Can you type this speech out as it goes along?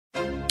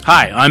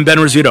Hi, I'm Ben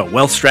Rizzuto,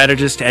 wealth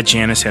strategist at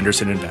Janus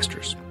Henderson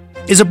Investors.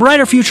 Is a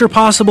brighter future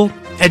possible?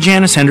 At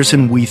Janus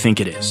Henderson, we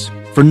think it is.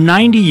 For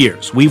 90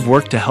 years, we've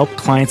worked to help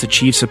clients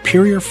achieve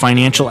superior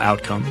financial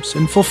outcomes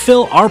and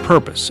fulfill our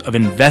purpose of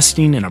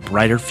investing in a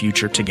brighter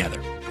future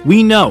together.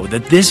 We know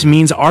that this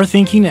means our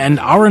thinking and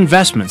our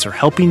investments are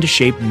helping to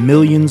shape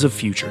millions of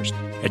futures.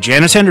 At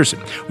Janus Henderson,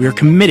 we are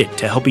committed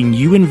to helping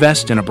you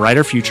invest in a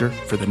brighter future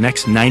for the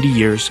next 90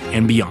 years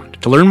and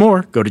beyond. To learn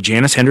more, go to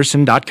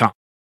janushenderson.com.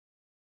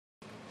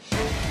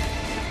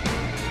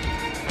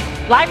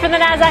 Live from the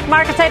NASDAQ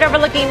market site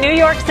overlooking New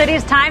York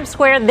City's Times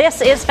Square, this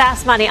is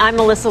Fast Money. I'm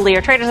Melissa Lee.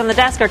 Our traders on the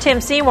desk are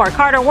Tim Seymour,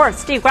 Carter Worth,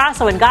 Steve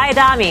Grasso, and Guy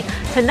Adami.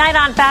 Tonight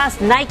on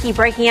Fast, Nike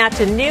breaking out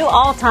to new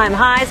all-time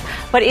highs.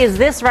 But is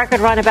this record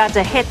run about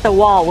to hit the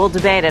wall? We'll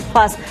debate it.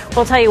 Plus,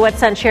 we'll tell you what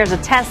sent shares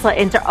of Tesla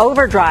into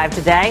overdrive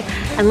today.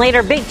 And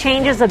later, big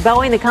changes of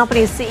Boeing. The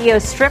company's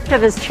CEO stripped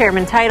of his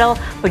chairman title.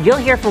 But you'll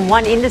hear from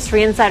one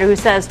industry insider who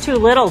says too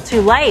little,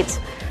 too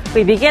late.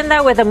 We begin,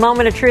 though, with a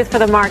moment of truth for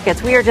the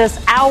markets. We are just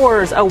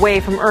hours away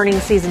from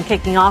earnings season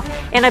kicking off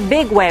in a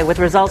big way with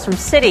results from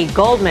Citi,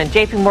 Goldman,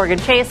 JP Morgan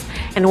Chase,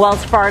 and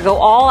Wells Fargo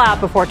all out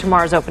before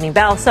tomorrow's opening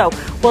bell. So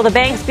will the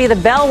banks be the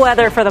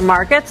bellwether for the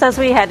markets as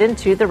we head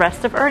into the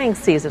rest of earnings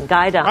season?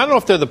 Guy Dunn. I don't know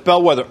if they're the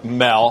bellwether,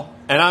 Mel.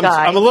 And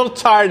I'm a little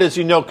tired, as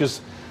you know, because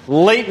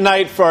late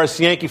night for us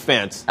Yankee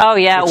fans. Oh,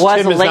 yeah, it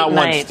was Tim a late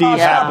night. Steve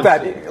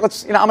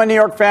happens. I'm a New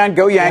York fan.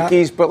 Go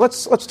Yankees. Yeah. But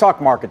let's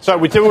talk markets. So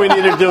we did what we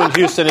needed to do in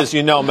Houston, as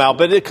you know, Mel.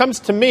 But it comes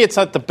to me, it's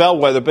not the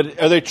bellwether,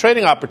 but are there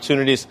trading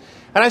opportunities?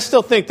 And I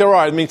still think there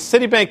are. I mean,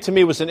 Citibank to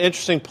me was an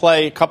interesting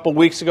play a couple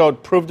weeks ago.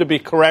 It proved to be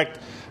correct.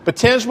 But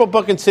tangible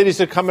book and cities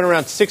are coming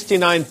around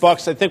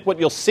 $69. I think what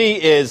you'll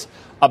see is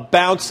a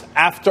bounce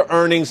after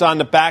earnings on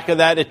the back of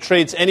that. It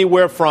trades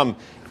anywhere from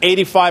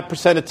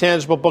 85% of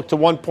tangible book to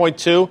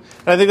 1.2. And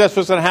I think that's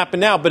what's going to happen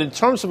now. But in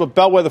terms of a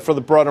bellwether for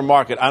the broader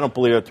market, I don't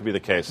believe that to be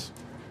the case.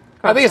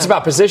 I think it's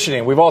about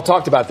positioning. We've all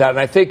talked about that. And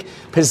I think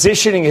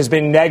positioning has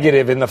been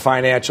negative in the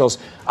financials.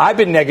 I've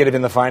been negative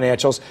in the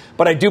financials.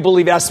 But I do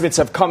believe estimates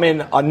have come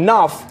in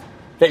enough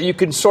that you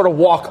can sort of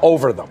walk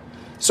over them.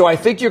 So I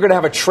think you're going to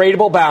have a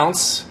tradable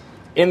bounce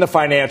in the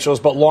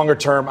financials, but longer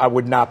term, I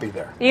would not be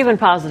there. You've been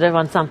positive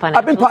on some financials.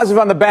 I've been positive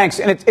on the banks,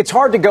 and it's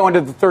hard to go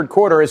into the third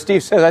quarter. As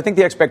Steve says, I think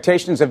the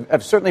expectations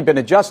have certainly been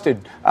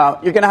adjusted.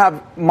 You're going to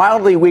have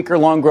mildly weaker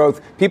loan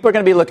growth. People are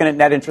going to be looking at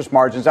net interest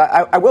margins.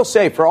 I will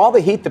say, for all the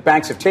heat the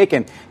banks have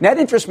taken, net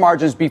interest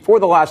margins before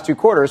the last two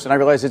quarters, and I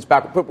realize it's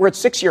back, but we're at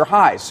 6-year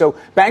highs. So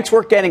banks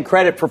weren't getting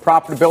credit for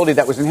profitability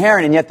that was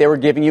inherent, and yet they were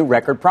giving you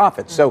record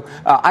profits. So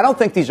I don't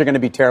think these are going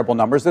to be terrible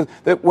numbers.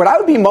 What I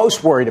would be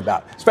most worried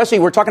about, especially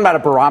we're talking about a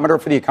barometer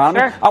for the economy,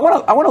 sure. I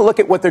want to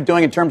look at what they're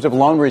doing in terms of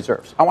loan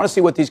reserves. I want to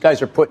see what these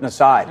guys are putting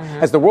aside. Mm-hmm.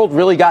 Has the world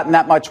really gotten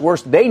that much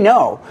worse? They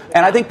know.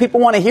 And I think people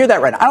want to hear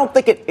that right now. I don't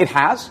think it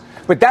has.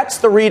 But that's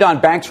the read on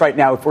banks right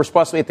now if we're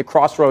supposed to be at the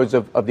crossroads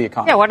of the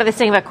economy. Yeah, what are they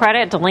saying about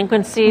credit,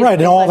 delinquencies? Right,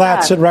 and all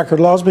that's at record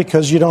lows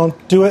because you don't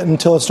do it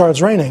until it starts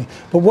raining.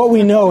 But what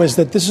we know is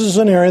that this is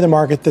an area of the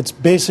market that's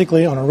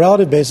basically, on a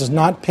relative basis,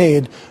 not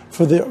paid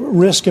for the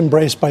risk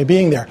embraced by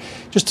being there.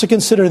 Just to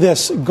consider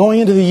this,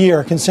 going into the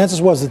year, consensus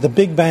was that the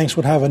big banks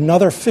would have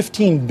another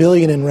 $15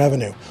 billion in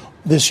revenue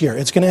this year.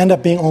 It's going to end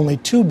up being only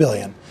 $2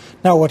 billion.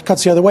 Now, what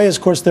cuts the other way is,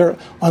 of course, they're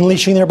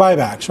unleashing their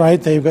buybacks, right?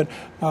 They've got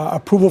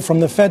approval from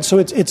the Fed, so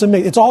it's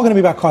all going to be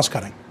about cost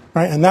cutting,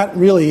 right? And that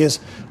really is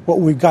what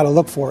we've got to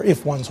look for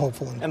if one's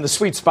hopeful. And the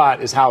sweet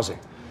spot is housing.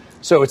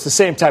 So it's the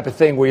same type of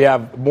thing where you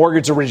have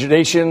mortgage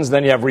originations,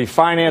 then you have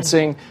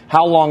refinancing.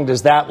 How long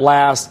does that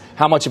last?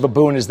 How much of a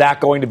boon is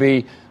that going to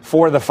be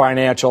for the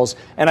financials?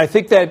 And I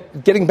think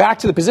that getting back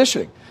to the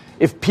positioning,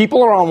 if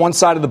people are on one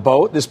side of the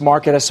boat, this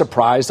market has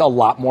surprised a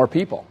lot more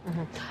people.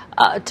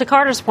 Mm-hmm. To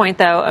Carter's point,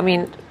 though, I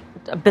mean,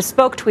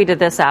 Bespoke tweeted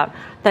this out,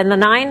 that in the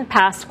 9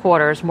 past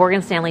quarters,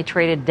 Morgan Stanley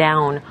traded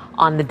down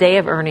on the day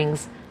of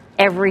earnings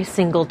every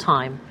single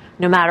time,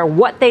 no matter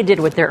what they did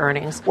with their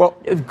earnings. Well,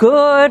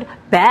 good,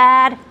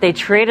 bad, they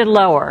traded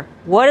lower.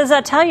 What does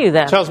that tell you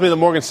then? It tells me that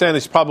Morgan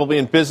Stanley's probably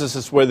in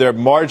businesses where their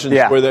margins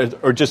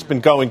are just been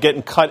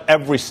getting cut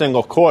every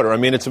single quarter. I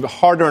mean, it's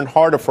harder and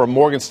harder for a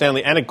Morgan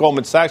Stanley and a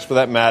Goldman Sachs, for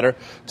that matter,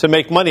 to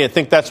make money. I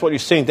think that's what you're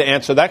seeing to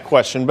answer that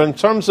question. But in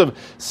terms of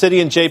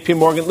Citi and JP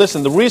Morgan,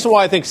 listen, the reason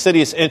why I think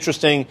Citi is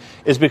interesting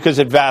is because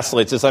it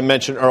vacillates, as I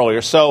mentioned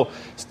earlier. So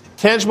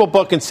tangible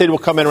book and Citi will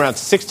come in around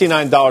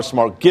 $69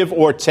 tomorrow, give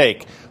or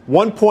take.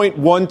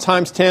 1.1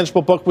 times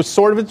tangible book was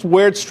sort of it's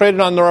where it's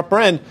traded on the upper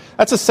end.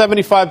 That's a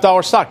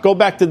 $75 stock. Go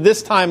back to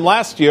this time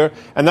last year,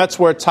 and that's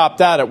where it topped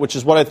out at, which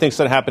is what I think is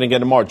going to happen again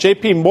tomorrow.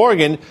 JP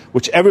Morgan,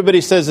 which everybody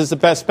says is the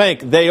best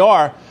bank, they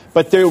are.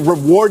 but they're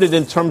rewarded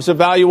in terms of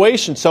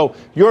valuation. So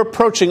you're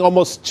approaching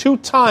almost 2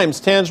 times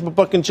tangible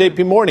book in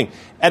JP Morgan.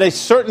 At a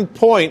certain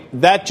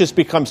point, that just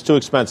becomes too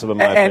expensive in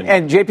my opinion.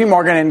 And JP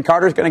Morgan, and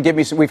Carter's going to give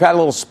me some, we've had a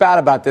little spat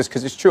about this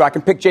because it's true. I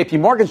can pick JP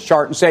Morgan's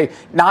chart and say,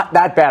 not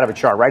that bad of a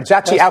chart, right? It's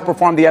actually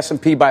outperformed the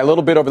S&P by a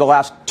little bit over the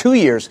last 2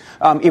 years,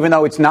 even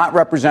though it's not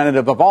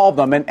representative of all of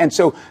them. And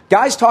so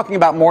guys talking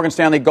about Morgan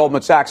Stanley,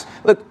 Goldman Sachs,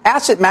 look,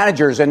 asset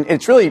managers, and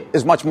it's really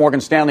as much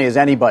Morgan Stanley as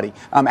anybody,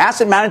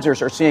 asset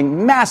managers are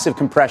seeing massive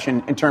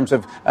compression in terms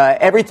of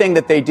everything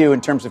that they do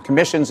in terms of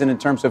commissions and in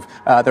terms of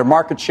their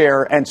market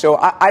share. And so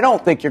I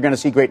don't think you're going to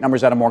see great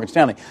numbers out of Morgan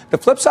Stanley. The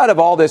flip side of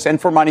all this,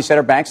 and for money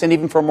center banks and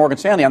even for Morgan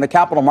Stanley on the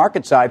capital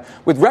market side,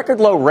 with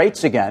record low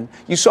rates again,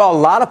 you saw a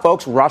lot of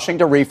folks rushing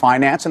to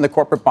refinance in the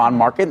corporate bond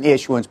market and the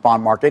issuance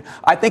bond market.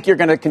 I think you're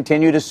going to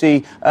continue to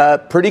see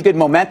pretty good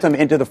momentum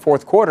into the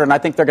fourth quarter, and I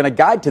think they're going to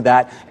guide to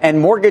that. And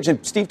mortgage,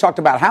 and Steve talked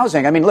about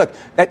housing. I mean, look,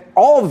 that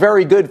all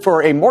very good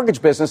for a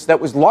mortgage business that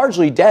was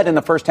largely dead in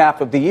the first half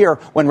of the year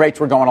when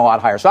rates were going a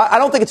lot higher. So I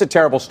don't think it's a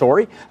terrible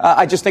story.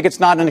 I just think it's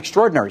not an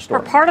extraordinary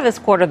story. For part of this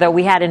quarter, though,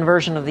 we had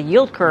inversion of the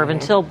yield curve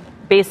until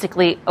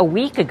basically a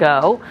week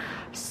ago.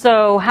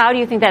 So how do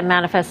you think that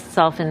manifests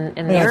itself in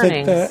the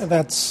earnings? I think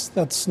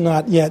that's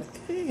not yet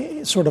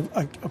sort of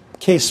a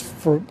case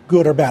for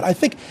good or bad. I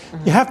think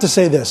you have to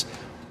say this.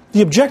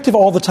 The objective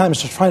all the time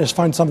is to try to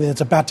find something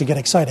that's about to get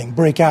exciting,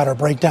 break out or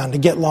break down, to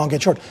get long,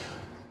 get short.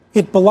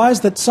 It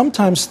belies that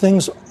sometimes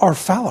things are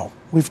fallow.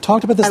 We've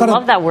talked about this. I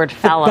love that word,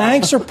 fallow. The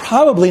banks are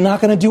probably not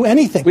going to do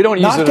anything. We don't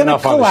use it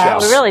enough on the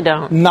show. We really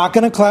don't. Not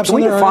going to collapse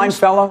on their earnings. Can we define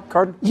fellow,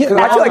 Carter? Yeah,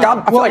 I feel like I'm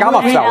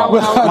a fellow.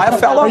 Am I a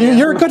fellow?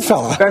 You're a good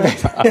fellow.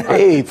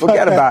 Hey,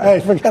 forget about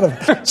it. Hey, forget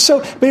about it.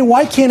 So, I mean,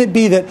 why can't it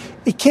be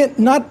that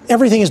not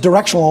everything is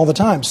directional all the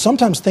time.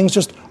 Sometimes things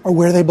just are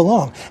where they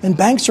belong. And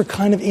banks are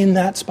kind of in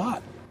that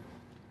spot.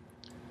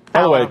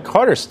 By the way,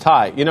 Carter's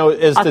tie,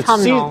 is the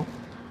season.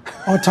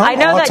 I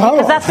know that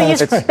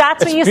because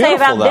that's what you say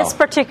about though. this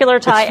particular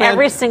tie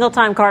every single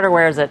time Carter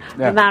wears it,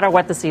 no matter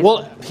what the season.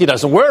 Well, he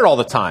doesn't wear it all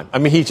the time. I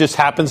mean, he just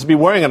happens to be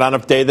wearing it on a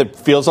day that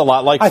feels a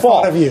lot like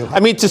fall. Thought of you. I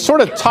mean, to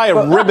sort of tie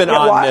a ribbon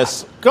on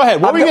this. Go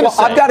ahead. What were you going to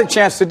say? I've got a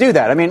chance to do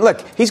that. I mean,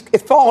 look,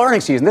 it's fall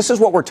earnings season. This is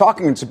what we're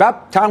talking. It's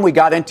about time we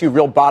got into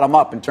real bottom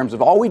up in terms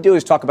of all we do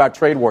is talk about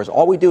trade wars.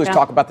 All we do is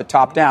talk about the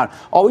top down.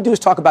 All we do is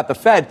talk about the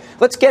Fed.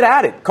 Let's get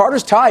at it.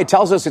 Carter's tie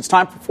tells us it's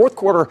time for fourth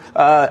quarter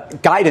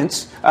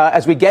guidance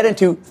as we get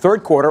into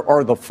third quarter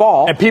or the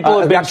fall. And people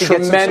have been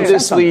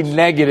tremendously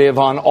negative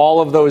on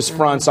all of those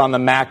fronts on the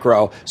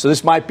macro. So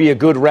this might be a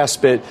good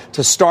respite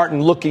to start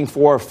and looking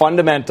for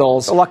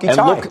fundamentals. A lucky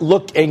tie.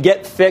 Look and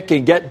get thick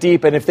and get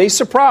deep. And if they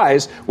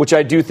surprise, which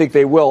I do think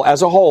they will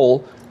as a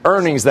whole,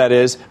 earnings, that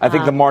is, I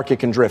think the market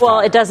can drift. Well,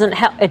 it doesn't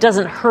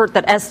hurt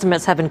that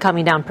estimates have been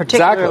coming down,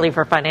 particularly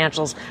for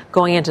financials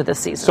going into this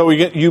season. So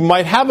you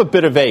might have a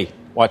bit of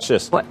watch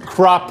this. What?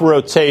 Crop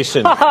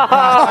rotation. See what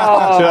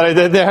I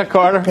did there,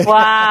 Carter?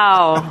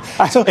 Wow.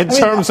 In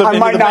terms of I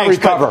might not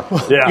recover.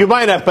 You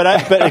might have,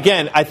 but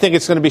again, I think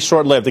it's going to be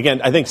short-lived.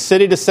 Again, I think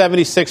Citi to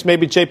 76,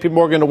 maybe JP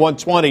Morgan to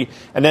 120,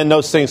 and then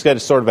those things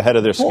get sort of ahead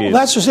of their skis. Well,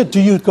 that's just it.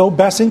 Do you go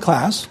best in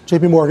class,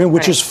 JP Morgan,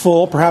 which is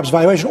full, perhaps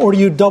valuation, or do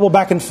you double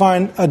back and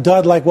find a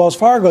dud like Wells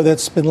Fargo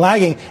that's been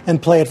lagging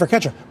and play it for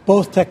catch-up?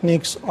 Both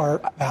techniques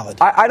are valid.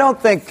 I don't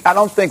think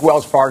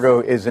Wells Fargo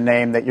is a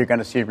name that you're going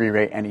to see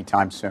re-rate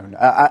anytime soon.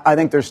 I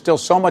think there's still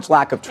so much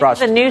lack of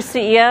trust. The new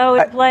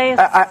CEO in place?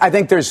 I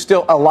think there's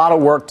still a lot of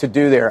work to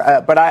do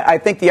there. But I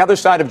think the other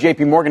side of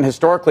JP Morgan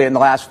historically in the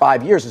last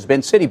 5 years has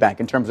been Citibank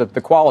in terms of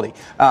the quality.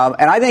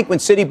 And I think when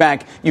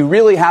Citibank, you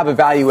really have a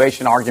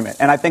valuation argument.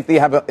 And I think they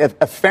have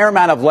a fair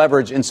amount of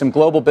leverage in some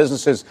global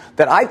businesses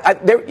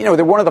that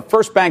they're one of the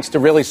first banks to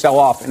really sell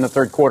off in the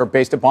third quarter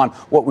based upon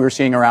what we were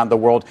seeing around the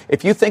world.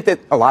 If you think that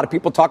a lot of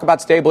people talk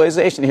about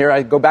stabilization here,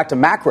 I go back to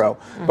macro.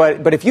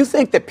 But if you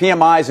think that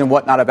PMIs and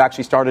whatnot have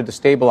actually started to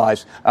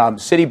stabilize,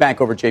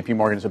 Citibank over JP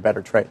Morgan is a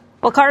better trade.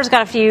 Well, Carter's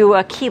got a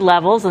few key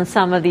levels in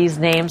some of these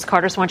names.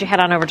 Carter, so why don't you head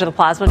on over to the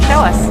plasma and show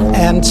us?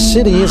 And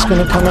Citi is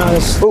going to come out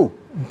as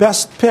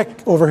best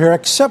pick over here,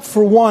 except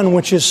for one,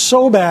 which is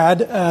so bad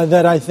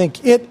that I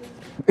think it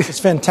is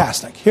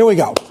fantastic. Here we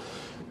go.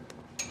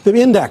 The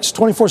index,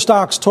 24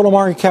 stocks, total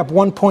market cap,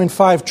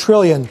 $1.5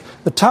 trillion.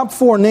 The top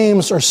four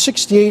names are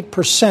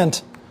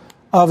 68%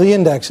 of the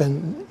index,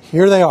 and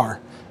here they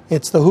are.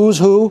 It's the who's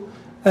who,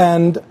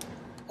 and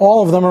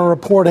all of them are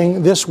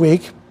reporting this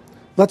week.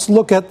 Let's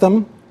look at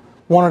them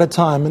one at a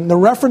time. And the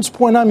reference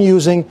point I'm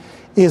using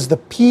is the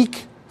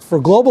peak for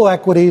global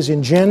equities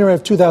in January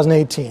of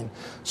 2018.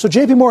 So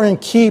JP Morgan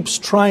keeps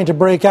trying to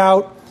break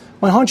out.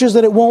 My hunch is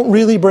that it won't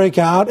really break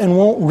out and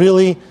won't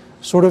really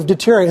sort of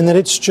deteriorate, and that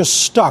it's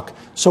just stuck.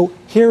 So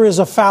here is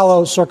a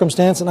fallow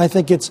circumstance, and I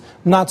think it's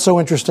not so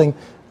interesting.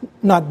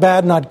 Not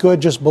bad, not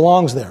good, just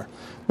belongs there.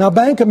 Now,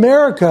 Bank of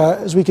America,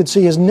 as we can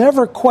see, has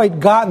never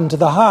quite gotten to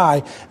the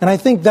high, and I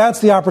think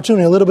that's the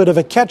opportunity, a little bit of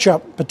a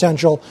catch-up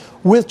potential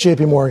with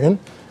JP Morgan.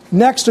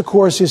 Next, of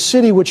course, is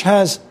Citi,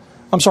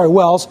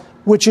 Wells,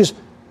 which is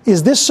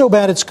this so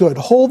bad it's good?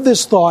 Hold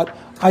this thought.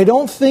 I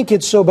don't think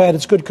it's so bad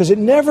it's good because it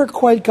never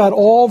quite got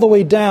all the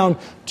way down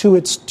to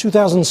its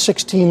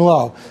 2016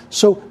 low.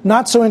 So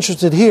not so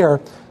interested here.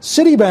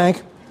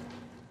 Citibank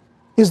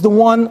is the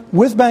one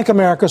with Bank of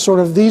America, sort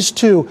of these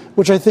two,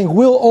 which I think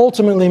will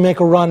ultimately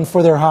make a run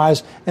for their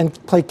highs and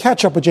play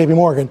catch up with JP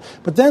Morgan.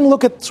 But then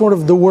look at sort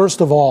of the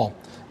worst of all.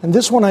 And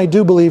this one I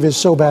do believe is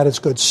so bad it's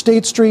good.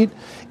 State Street,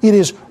 it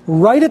is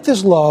right at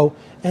this low,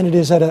 and it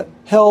is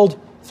held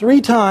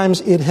 3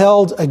 times. It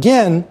held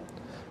again.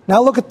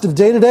 Now look at the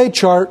day-to-day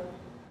chart,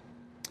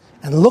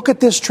 and look at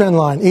this trend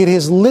line. It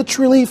has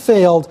literally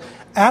failed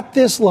at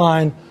this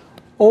line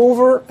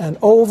over and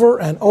over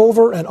and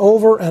over and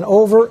over and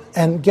over.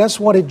 And guess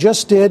what it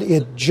just did?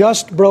 It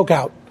just broke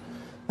out.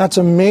 That's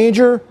a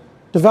major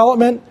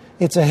development.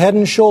 It's a head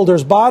and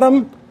shoulders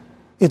bottom.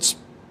 It's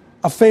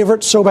a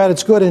favorite, so bad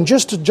it's good. And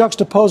just to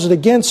juxtapose it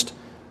against,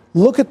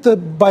 look at the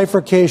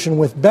bifurcation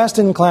with best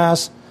in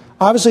class,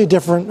 obviously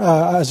different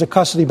as a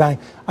custody bank.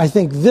 I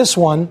think this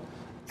one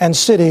and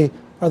Citi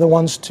are the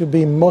ones to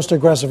be most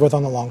aggressive with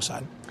on the long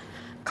side.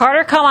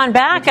 Carter, come on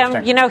back.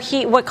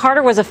 What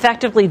Carter was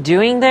effectively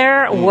doing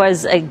there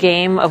was a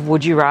game of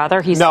would you rather.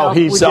 He's self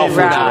would you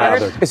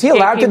rather. Is he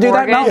allowed to do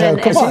that now?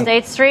 And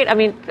State Street. I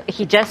mean,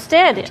 he just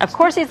did. Of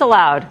course, he's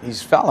allowed.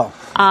 He's fellow.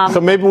 So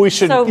maybe we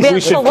should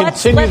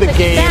continue the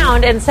game.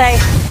 Sound and say,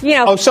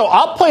 so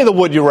I'll play the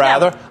would you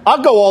rather. Yeah.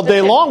 I'll go all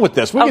day long with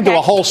this. We could do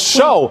a whole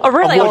show.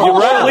 Really? Of would you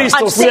rather? At least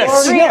till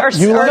 6.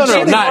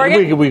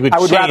 I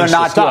would rather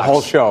not do a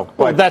whole show.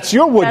 Well, that's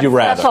your would you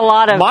rather. That's a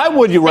lot of my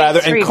would you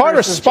rather. And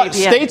Carter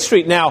State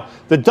Street. Now,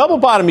 the double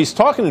bottom he's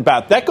talking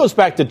about, that goes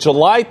back to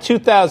July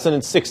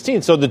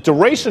 2016. So the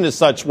duration is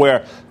such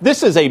where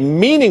this is a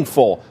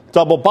meaningful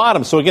double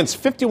bottom. So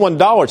against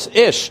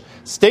 $51-ish,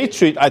 State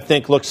Street, I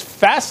think, looks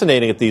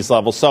fascinating at these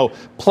levels. So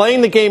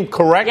playing the game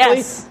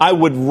correctly, I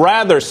would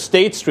rather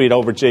State Street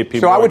over JP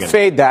Morgan. So I would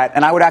fade that,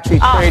 and I would actually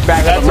trade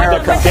Bank of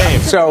America.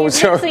 So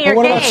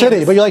what about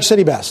Citi? But you like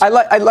Citi best. I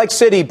like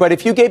Citi, but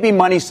if you gave me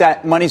Money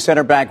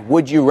Center Bank,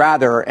 would you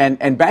rather?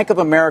 And Bank of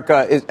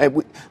America, is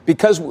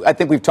because I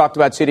think we've talked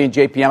about Citi and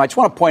JPM, I just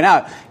want to point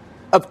out,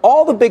 of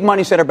all the big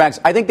money center banks,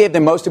 I think they have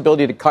the most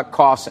ability to cut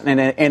costs in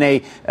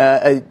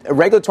a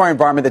regulatory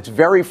environment that's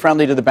very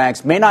friendly to the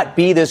banks. May not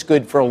be this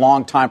good for a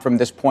long time from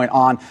this point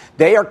on.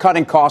 They are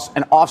cutting costs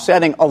and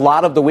offsetting a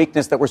lot of the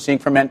weakness that we're seeing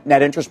from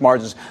net interest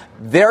margins.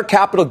 Their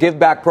capital give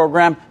back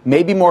program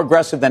may be more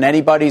aggressive than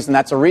anybody's, and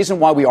that's a reason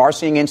why we are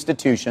seeing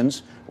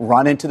institutions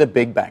run into the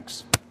big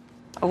banks.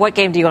 What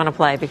game do you want to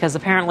play? Because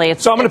apparently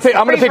it's I'm going to pick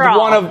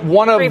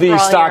one of the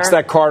stocks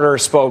that Carter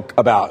spoke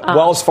about.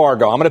 Wells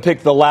Fargo. I'm going to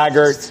pick the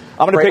laggard.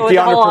 I'm going to pick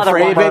the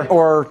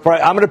underperformer.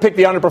 I'm going to pick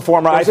the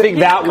underperformer. I think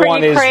that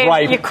one is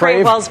ripe. You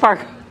crave Wells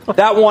Fargo.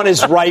 That one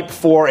is ripe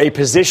for a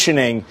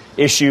positioning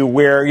issue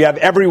where you have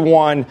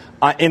everyone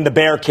in the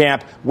bear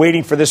camp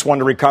waiting for this one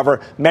to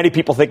recover. Many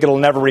people think it'll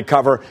never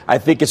recover. I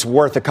think it's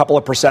worth a couple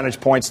of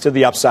percentage points to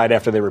the upside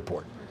after they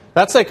report.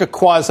 That's like a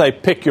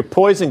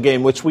quasi-pick-your-poison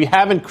game, which we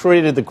haven't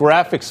created the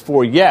graphics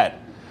for yet.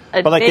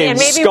 But like a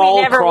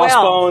skull,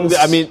 crossbones.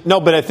 I mean, no,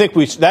 but I think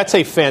that's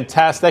a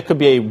fantastic, that could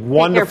be a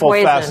wonderful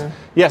fast.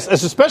 Yes,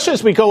 especially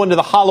as we go into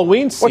the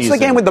Halloween season. What's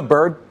the game with the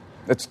bird?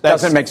 That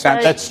doesn't make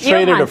sense. That's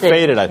traded or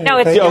faded, I think. No,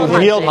 it's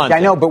yield hunting. I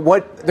know,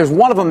 but there's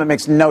one of them that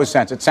makes no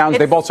sense.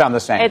 They both sound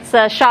the same. It's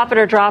shop it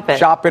or drop it.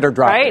 Shop it or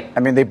drop right? it. I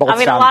mean, they both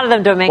sound. A lot of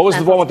them don't make sense. What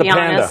was the one with the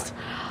panda? Honest.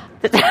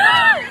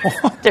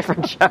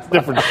 Different show.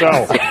 Different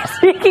show.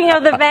 Speaking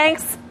of the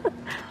banks,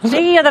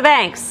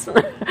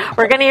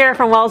 we're going to hear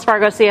from Wells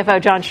Fargo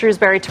CFO John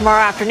Shrewsbury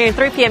tomorrow afternoon,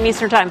 3 p.m.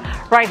 Eastern Time,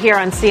 right here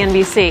on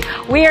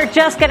CNBC. We are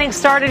just getting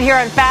started here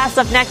on Fast.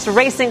 Up next,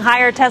 racing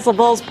higher, Tesla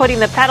bulls putting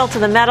the pedal to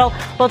the metal.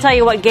 We'll tell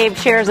you what gave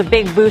shares a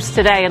big boost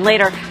today. And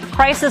later,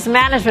 crisis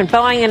management,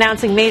 Boeing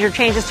announcing major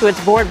changes to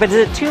its board. But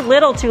is it too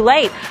little, too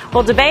late?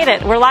 We'll debate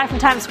it. We're live from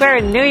Times Square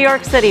in New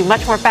York City.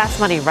 Much more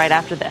Fast Money right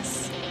after this.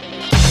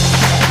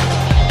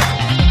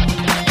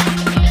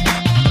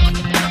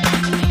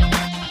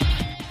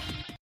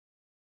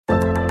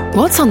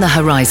 What's on the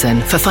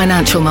horizon for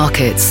financial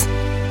markets?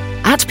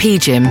 At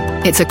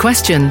PGIM, it's a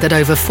question that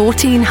over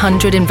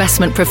 1,400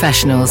 investment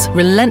professionals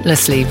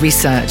relentlessly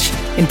research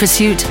in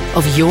pursuit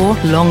of your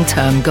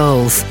long-term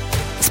goals.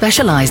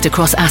 Specialized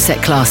across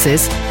asset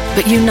classes,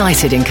 but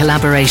united in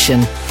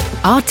collaboration,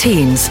 our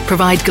teams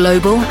provide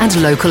global and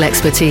local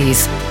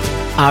expertise.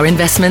 Our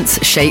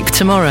investments shape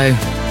tomorrow,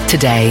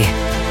 today.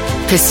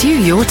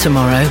 Pursue your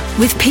tomorrow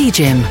with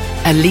PGIM,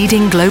 a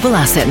leading global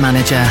asset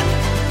manager.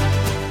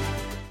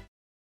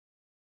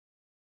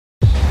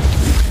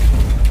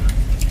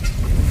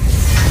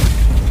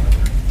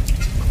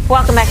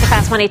 Welcome back to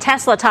Fast Money.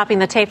 Tesla topping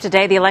the tape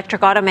today. The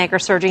electric automaker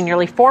surging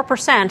nearly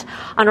 4%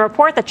 on a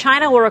report that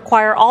China will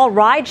require all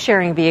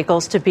ride-sharing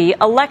vehicles to be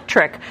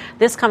electric.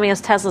 This coming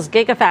as Tesla's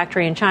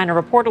Gigafactory in China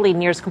reportedly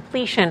nears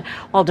completion,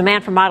 while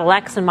demand for Model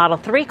X and Model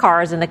 3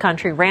 cars in the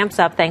country ramps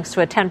up thanks to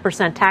a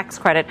 10% tax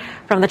credit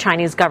from the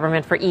Chinese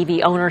government for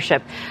EV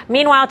ownership.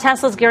 Meanwhile,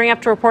 Tesla's gearing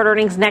up to report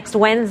earnings next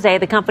Wednesday.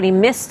 The company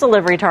missed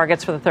delivery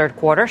targets for the third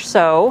quarter,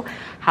 so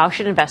How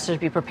should investors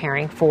be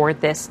preparing for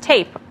this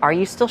tape? Are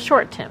you still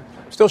short, Tim?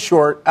 Still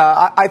short.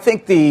 I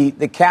think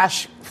the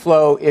cash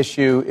flow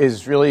issue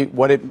is really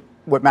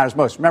what matters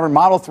most. Remember,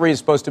 Model 3 is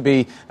supposed to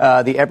be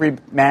the every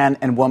man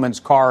and woman's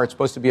car. It's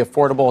supposed to be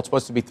affordable. It's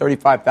supposed to be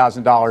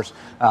 $35,000.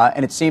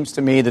 And it seems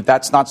to me that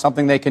that's not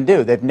something they can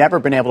do. They've never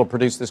been able to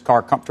produce this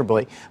car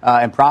comfortably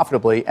and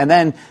profitably. And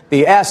then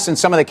the S and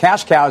some of the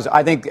cash cows,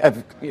 I think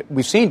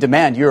we've seen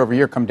demand year over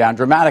year come down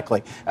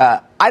dramatically.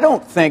 I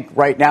don't think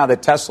right now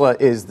that Tesla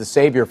is the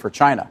savior for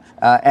China.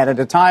 And at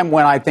a time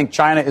when I think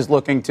China is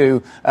looking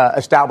to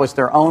establish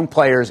their own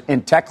players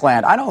in tech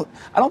land, I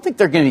don't think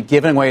they're going to be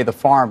giving away the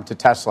farm to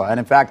Tesla. And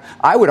in fact,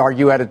 I would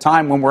argue at a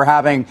time when we're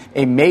having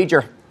a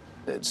major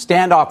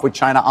standoff with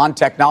China on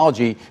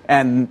technology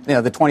and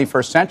the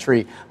 21st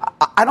century,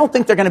 I don't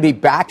think they're going to be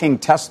backing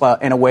Tesla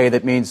in a way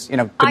that means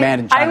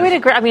demand in China. I would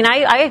agree. I mean,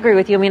 I agree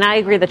with you. I mean, I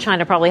agree that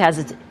China probably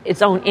has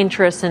its own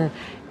interests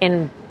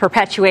in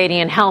perpetuating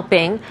and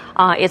helping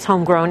its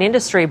homegrown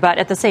industry. But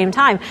at the same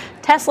time,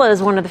 Tesla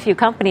is one of the few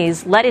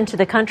companies let into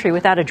the country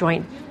without a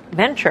joint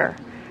venture,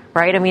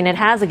 right? I mean, it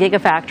has a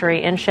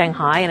gigafactory in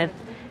Shanghai, and it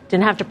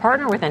didn't have to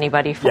partner with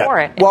anybody for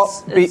it.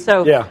 Well,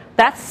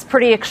 that's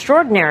pretty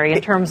extraordinary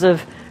in terms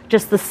of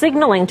just the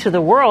signaling to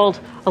the world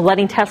of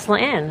letting Tesla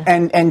in.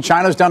 And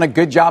China's done a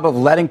good job of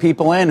letting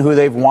people in who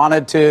they've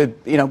wanted to,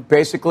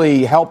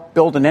 basically help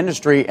build an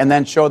industry and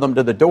then show them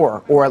to the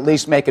door, or at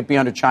least make it be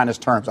under China's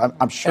terms.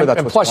 I'm sure that's what's going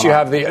on. And plus, you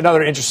have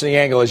another interesting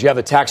angle is you have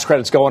the tax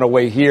credits going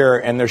away here,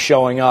 and they're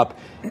showing up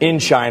in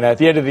China. At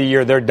the end of the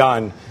year, they're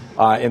done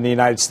in the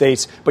United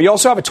States. But you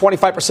also have a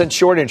 25%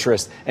 short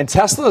interest. And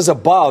Tesla is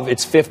above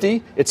its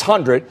 50, its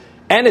 100,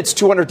 and its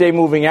 200-day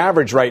moving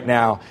average right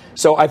now.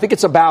 So I think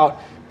it's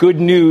about good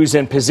news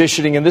and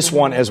positioning in this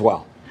one as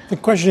well. The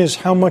question is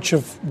how much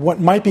of what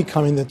might be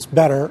coming that's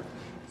better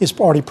is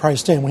already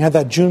priced in. We had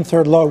that June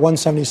 3rd low at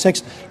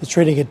 176. It's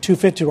trading at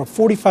 250, or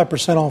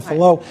 45% off the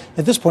low.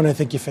 At this point, I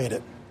think you fade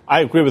it. I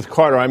agree with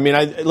Carter. I mean,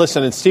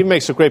 listen, and Steve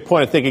makes a great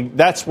point. I think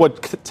that's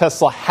what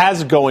Tesla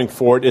has going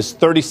for it is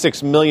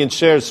 36 million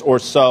shares or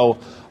so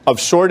of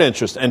short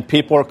interest, and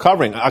people are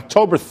covering.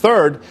 October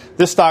 3rd,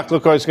 this stock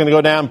looked like it was going to go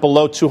down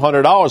below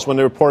 $200 when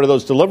they reported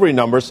those delivery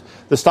numbers.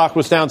 The stock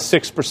was down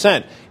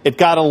 6%. It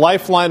got a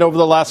lifeline over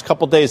the last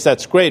couple of days.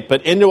 That's great.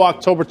 But into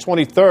October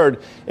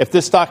 23rd, if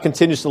this stock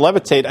continues to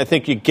levitate, I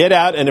think you get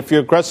out. And if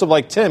you're aggressive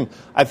like Tim,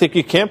 I think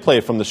you can play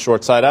it from the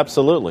short side.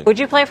 Absolutely. Would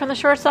you play from the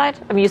short side?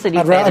 I mean, you said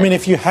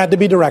if you had to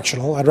be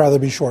directional, I'd rather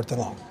be short than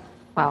long.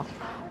 Wow.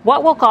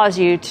 What will cause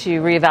you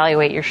to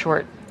reevaluate your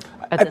short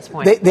at this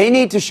point? They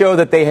need to show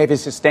that they have a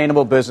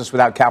sustainable business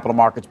without capital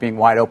markets being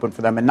wide open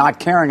for them and not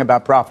caring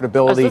about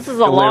profitability, this is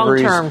a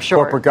deliveries, long-term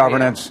short corporate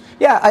governance.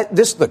 Yeah,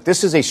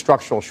 this is a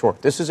structural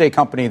short. This is a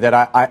company that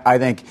I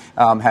think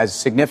has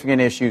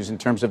significant issues in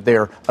terms of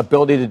their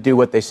ability to do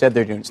what they said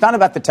they're doing. It's not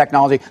about the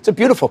technology. It's a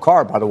beautiful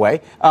car, by the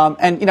way.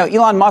 And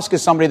Elon Musk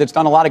is somebody that's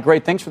done a lot of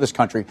great things for this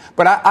country.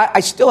 But I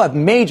still have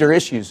major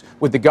issues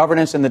with the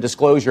governance and the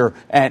disclosure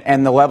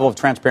and the level of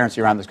transparency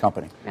around this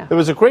company. Yeah. There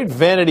was a great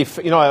Vanity.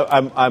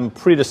 I'm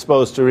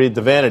predisposed to read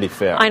the Vanity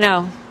Fair. I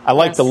know. I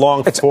like the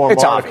long form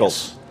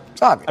articles.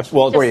 It's obvious.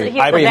 Well,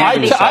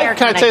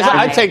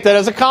 I take that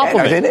as a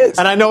compliment. It is.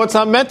 And I know it's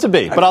not meant to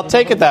be, but I'll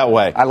take it that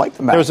way. I like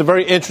the math. There was a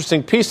very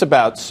interesting piece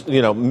about,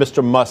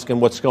 Mr. Musk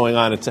and what's going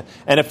on.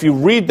 And if you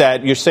read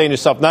that, you're saying to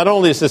yourself, not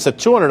only is this a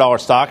 $200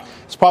 stock,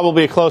 it's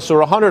probably a closer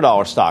to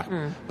 $100 stock.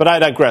 But I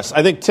digress.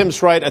 I think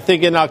Tim's right. I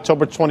think in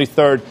October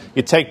 23rd,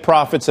 you take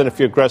profits, and if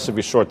you're aggressive,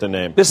 you short the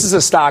name. This is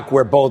a stock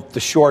where both the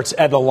shorts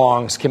and the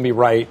longs can be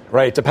right?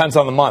 It depends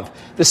on the month.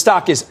 This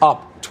stock is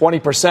up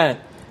 20%.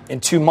 In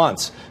 2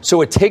 months.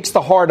 So it takes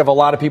the heart of a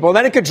lot of people. And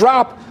then it could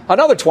drop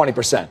another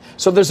 20%.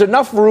 So there's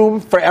enough room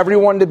for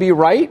everyone to be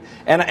right.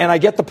 And I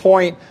get the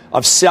point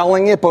of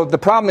selling it. But the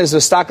problem is a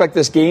stock like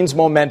this gains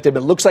momentum.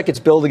 It looks like it's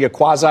building a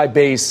quasi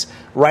base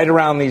right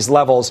around these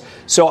levels.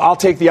 So I'll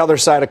take the other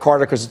side of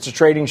Carter because it's a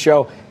trading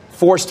show.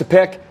 Forced to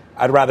pick.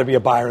 I'd rather be a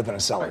buyer than a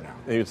seller now.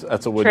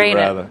 That's a would you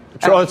rather.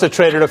 It's a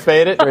trader to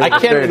fade it. I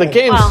can't. The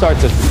game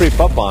starts to creep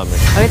up on me.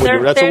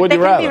 That's a would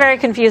you rather. They can be very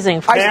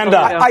confusing.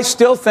 I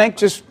still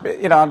think if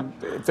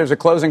there's a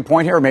closing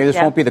point here, or maybe this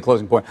won't be the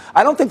closing point.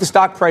 I don't think the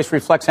stock price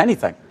reflects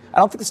anything. I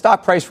don't think the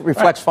stock price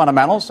reflects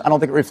fundamentals. I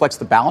don't think it reflects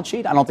the balance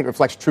sheet. I don't think it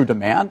reflects true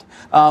demand.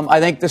 I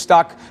think the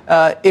stock,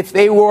 if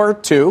they were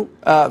to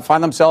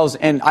find themselves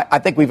in, I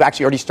think we've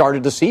actually already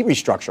started to see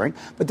restructuring,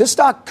 but this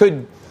stock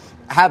could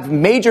have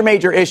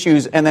major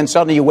issues, and then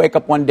suddenly you wake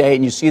up one day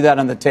and you see that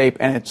on the tape,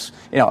 and it's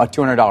a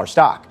 $200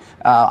 stock.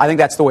 I think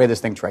that's the way this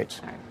thing trades.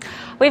 Right.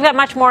 We've got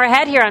much more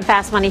ahead here on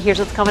Fast Money. Here's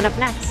what's coming up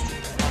next.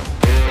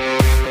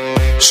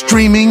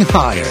 Streaming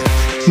higher.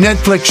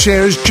 Netflix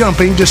shares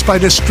jumping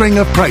despite a string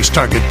of price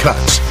target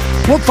cuts.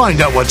 We'll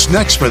find out what's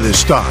next for this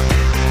stock.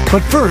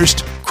 But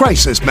first,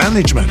 crisis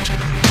management.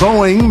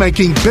 Boeing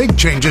making big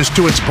changes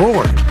to its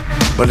board.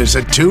 But is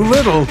it too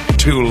little,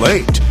 too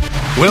late?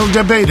 We'll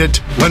debate it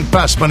when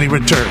Fast Money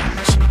returns.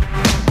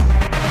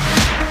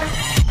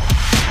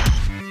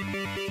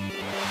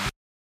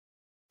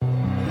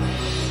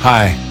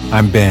 Hi,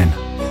 I'm Ben.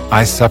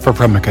 I suffer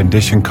from a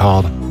condition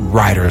called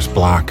writer's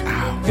block.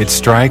 It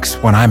strikes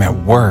when I'm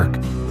at work.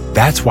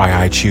 That's why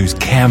I choose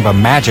Canva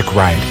Magic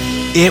Write.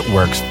 It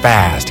works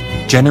fast,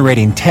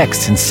 generating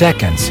text in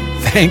seconds,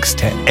 thanks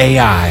to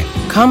AI.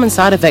 Common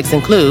side effects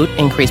include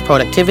increased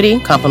productivity,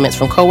 compliments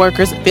from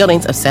coworkers,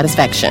 feelings of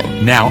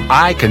satisfaction. Now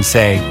I can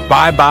say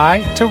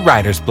bye-bye to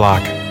writer's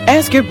block.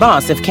 Ask your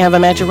boss if Canva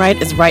Magic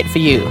Write is right for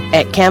you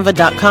at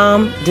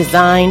canva.com,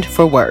 designed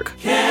for work.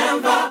 Canva.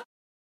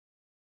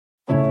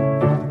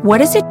 What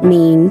does it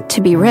mean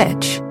to be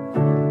rich?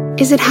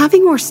 Is it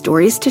having more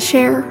stories to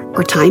share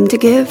or time to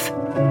give?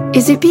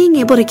 Is it being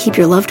able to keep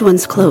your loved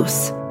ones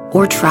close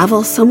or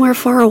travel somewhere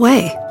far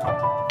away?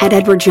 At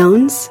Edward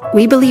Jones,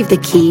 we believe the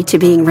key to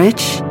being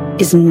rich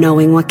is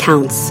knowing what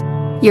counts.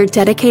 Your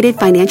dedicated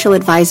financial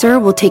advisor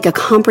will take a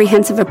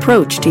comprehensive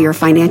approach to your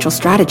financial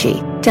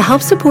strategy to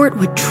help support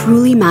what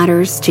truly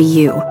matters to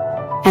you.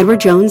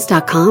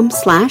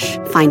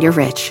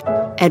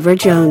 EdwardJones.com/findyourrich. Edward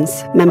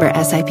Jones, member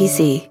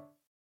SIPC.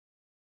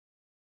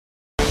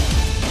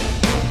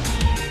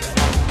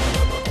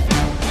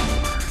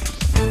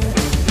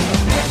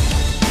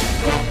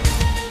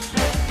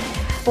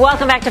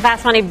 Welcome back to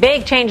Fast Money.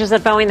 Big changes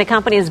at Boeing. The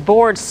company's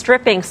board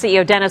stripping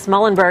CEO Dennis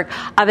Muilenburg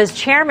of his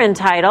chairman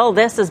title.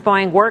 This as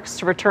Boeing works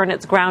to return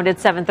its grounded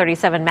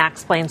 737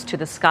 MAX planes to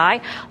the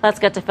sky. Let's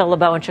get to Phil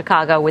LeBeau in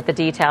Chicago with the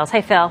details.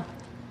 Hey, Phil.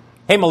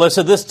 Hey,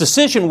 Melissa, this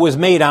decision was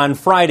made on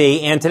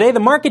Friday, and today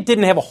the market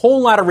didn't have a whole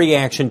lot of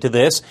reaction to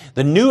this.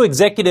 The new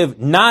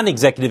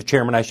non-executive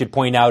chairman, I should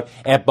point out,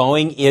 at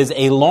Boeing is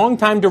a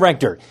longtime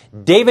director,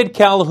 David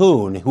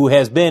Calhoun, who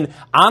has been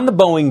on the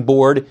Boeing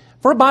board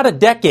for about a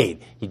decade.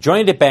 He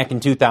joined it back in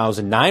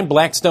 2009.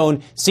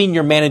 Blackstone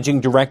Senior Managing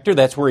Director.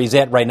 That's where he's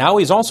at right now.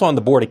 He's also on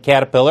the board at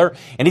Caterpillar,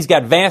 and he's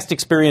got vast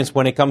experience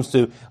when it comes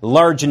to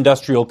large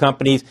industrial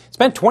companies.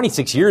 Spent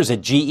 26 years at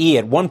GE.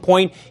 At one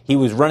point, he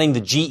was running the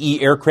GE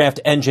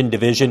aircraft engine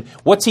division.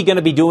 What's he going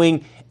to be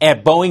doing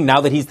at Boeing now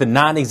that he's the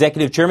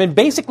non-executive chairman?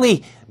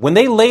 Basically, when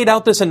they laid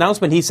out this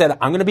announcement, he said,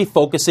 I'm going to be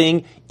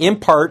focusing in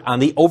part on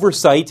the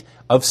oversight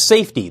of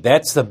safety.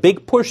 That's the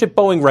big push at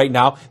Boeing right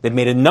now. They've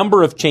made a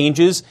number of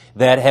changes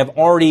that have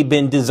already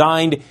been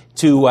designed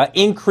to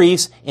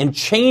increase and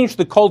change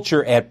the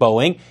culture at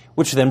Boeing,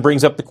 which then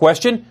brings up the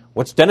question,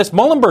 what's Dennis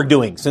Muilenburg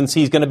doing since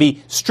he's going to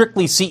be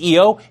strictly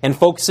CEO and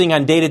focusing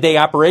on day-to-day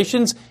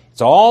operations?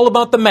 It's all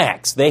about the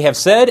MAX. They have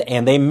said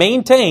and they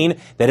maintain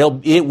that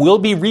it will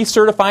be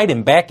recertified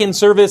and back in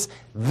service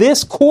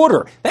this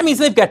quarter. That means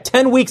they've got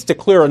 10 weeks to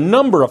clear a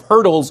number of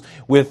hurdles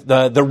with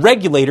the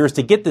regulators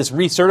to get this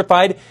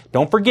recertified.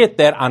 Don't forget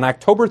that on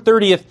October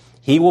 30th,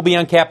 he will be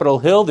on Capitol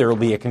Hill. There will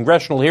be a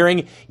congressional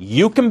hearing.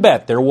 You can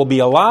bet there will be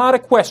a lot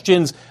of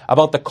questions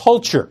about the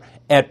culture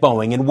at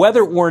Boeing and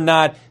whether or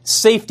not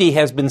safety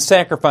has been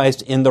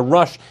sacrificed in the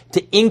rush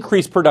to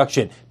increase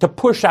production, to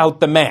push out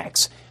the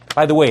MAX.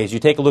 By the way, as you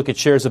take a look at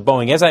shares of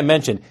Boeing, as I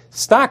mentioned,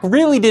 stock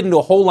really didn't do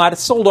a whole lot. It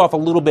sold off a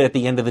little bit at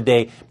the end of the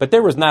day, but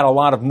there was not a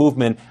lot of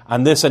movement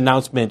on this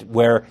announcement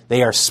where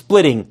they are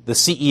splitting the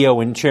CEO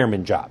and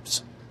chairman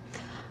jobs.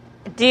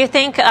 Do you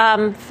think,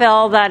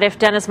 Phil, that if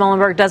Dennis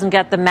Muilenburg doesn't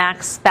get the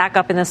MAX back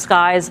up in the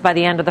skies by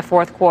the end of the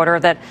fourth quarter,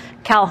 that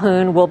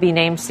Calhoun will be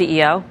named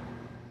CEO?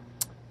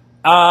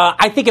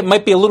 I think it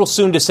might be a little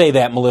soon to say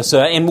that,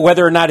 Melissa, and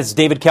whether or not it's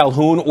David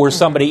Calhoun or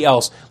somebody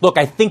else. Look,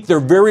 I think they're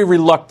very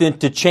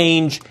reluctant to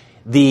change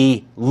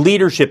the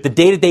leadership, the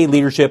day-to-day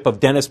leadership of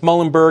Dennis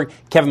Muilenburg.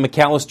 Kevin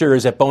McAllister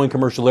is at Boeing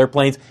Commercial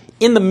Airplanes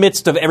in the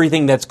midst of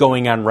everything that's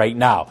going on right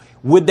now.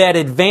 Would that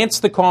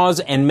advance the cause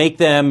and make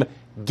them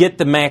get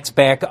the MAX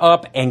back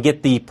up and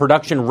get the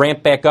production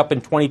ramp back up in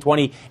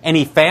 2020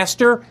 any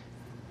faster?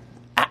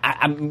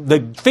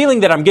 The feeling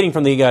that I'm getting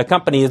from the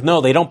company is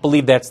no, they don't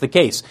believe that's the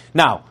case.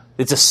 Now,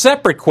 it's a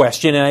separate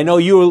question, and I know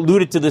you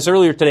alluded to this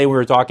earlier today when we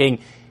were talking.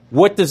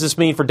 What does this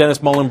mean for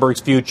Dennis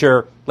Muilenburg's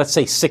future, let's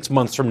say 6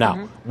 months from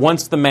now,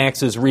 once the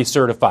MAX is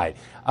recertified?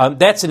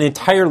 That's an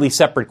entirely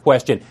separate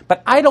question.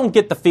 But I don't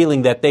get the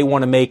feeling that they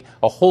want to make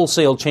a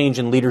wholesale change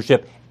in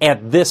leadership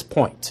at this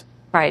point.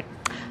 Right.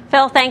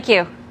 Phil, thank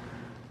you.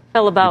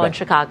 Phil LeBeau in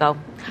Chicago.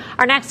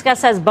 Our next guest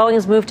says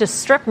Boeing's move to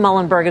strip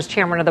Muilenburg as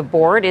chairman of the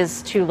board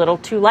is too little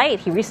too late.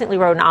 He recently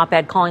wrote an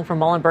op-ed calling for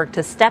Muilenburg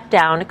to step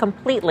down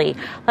completely.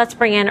 Let's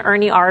bring in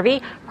Ernie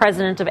Arvey,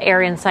 president of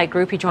Air Insight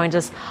Group. He joins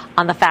us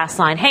on the Fast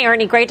Line. Hey,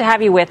 Ernie, great to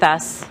have you with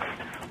us.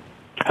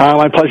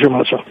 My pleasure,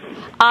 Melissa.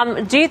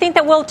 Do you think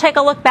that we'll take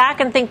a look back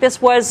and think this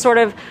was sort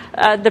of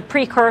the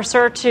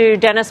precursor to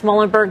Dennis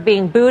Muilenburg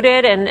being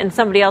booted and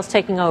somebody else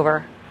taking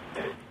over?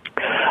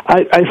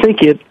 I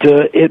think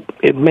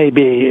it may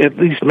be. At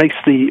least makes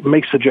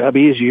the job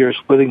easier,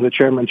 splitting the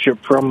chairmanship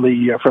from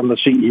the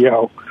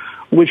CEO,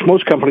 which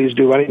most companies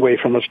do anyway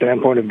from a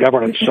standpoint of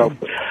governance. So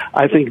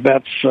I think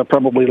that's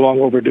probably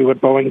long overdue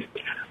at Boeing.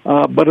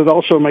 But it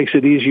also makes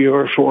it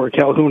easier for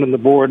Calhoun and the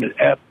board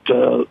at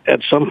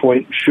some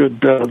point,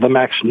 should the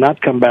MAX not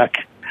come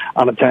back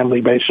on a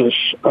timely basis,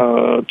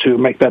 to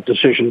make that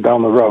decision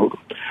down the road.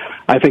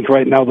 I think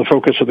right now the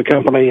focus of the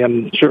company,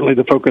 and certainly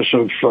the focus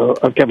of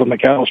Kevin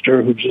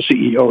McAllister, who's the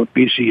CEO of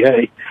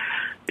BCA,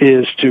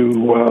 is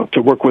to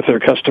work with their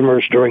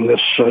customers during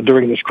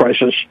this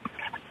crisis.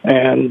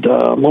 And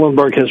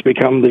Muhlenberg has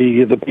become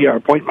the PR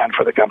point man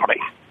for the company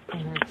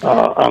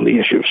on the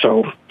issue.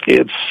 So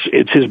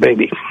it's his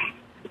baby.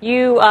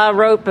 You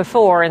wrote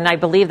before, and I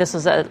believe this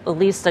was at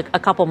least a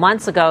couple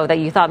months ago, that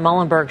you thought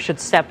Muhlenberg should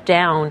step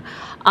down.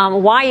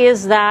 Why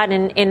is that?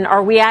 And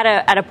are we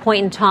at a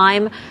point in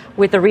time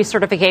with the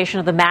recertification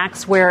of the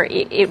MAX where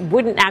it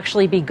wouldn't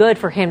actually be good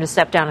for him to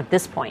step down at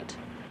this point?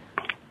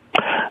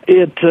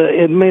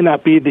 It may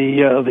not be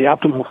the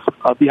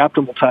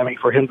optimal timing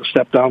for him to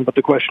step down, but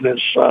the question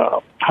is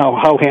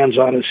how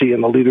hands-on is he in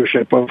the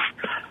leadership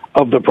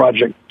of the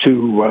project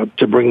to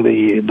bring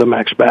the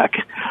MAX back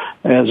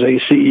as a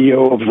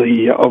CEO of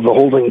the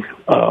holding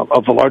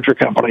of the larger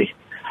company.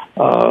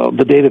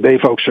 The day-to-day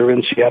folks are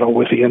in Seattle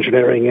with the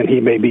engineering, and he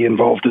may be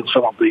involved in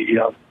some of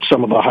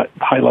the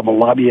high-level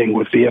lobbying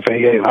with the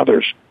FAA and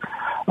others.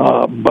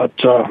 But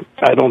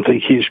I don't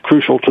think he's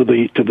crucial to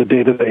the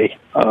day-to-day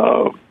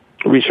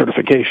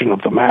recertification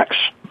of the MAX.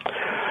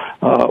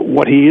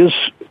 What he is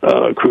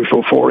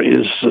crucial for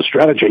is the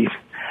strategy.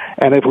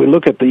 And if we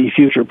look at the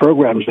future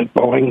programs at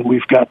Boeing,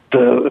 we've got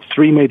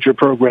 3 major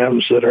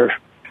programs that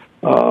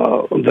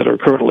are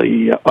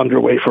currently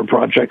underway for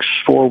projects,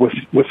 4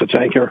 with the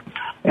tanker,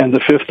 and the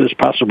 5th is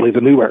possibly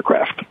the new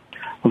aircraft.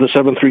 The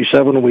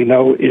 737 we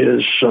know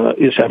is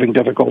having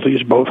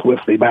difficulties both with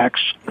the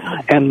MAX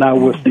and now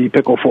with the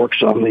pickle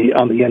forks on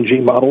the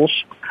NG models.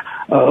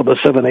 The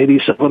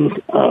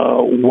 787,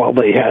 while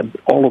they had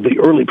all of the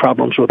early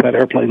problems with that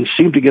airplane,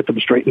 seemed to get them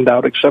straightened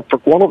out except for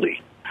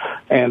quality.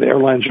 And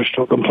airlines are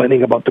still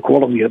complaining about the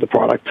quality of the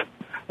product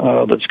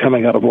that's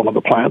coming out of one of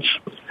the plants.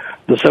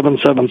 The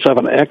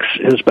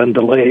 777X has been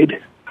delayed.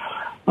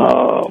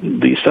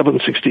 The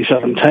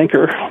 767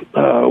 tanker,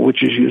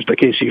 which is used a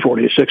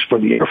KC-46 for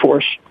the Air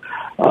Force,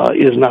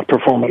 is not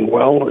performing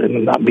well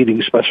and not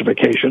meeting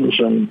specifications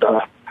and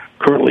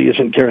currently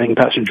isn't carrying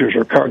passengers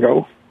or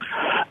cargo.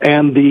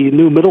 And the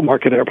new middle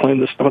market airplane,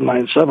 the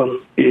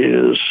 797,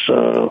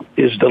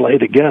 is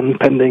delayed again,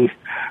 pending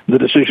the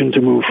decision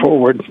to move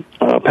forward,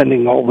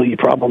 pending all the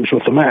problems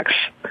with the MAX.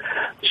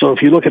 So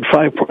if you look at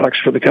 5 products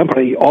for the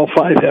company, all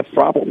 5 have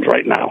problems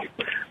right now.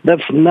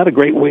 That's not a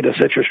great way to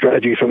set your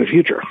strategy for the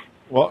future.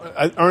 Well,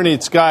 Ernie,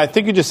 it's Guy. I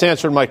think you just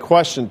answered my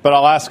question, but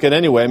I'll ask it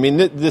anyway. I mean,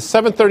 the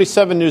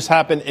 737 news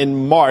happened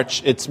in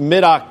March. It's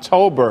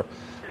mid-October.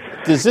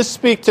 Does this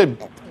speak to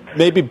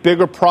maybe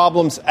bigger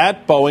problems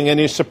at Boeing, and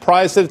you're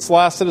surprised that it's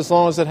lasted as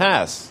long as it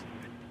has?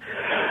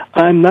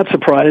 I'm not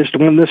surprised.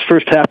 When this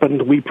first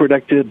happened, we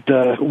predicted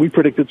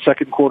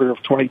second quarter of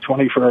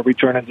 2020 for a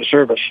return into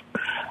service,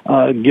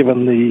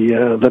 given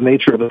the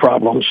nature of the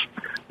problems,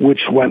 which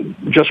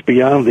went just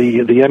beyond the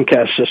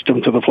MCAS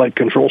system to the flight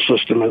control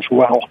system as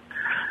well.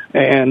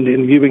 And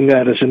in viewing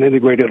that as an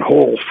integrated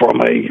whole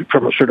from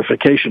a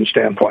certification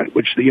standpoint,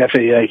 which the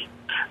FAA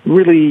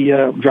really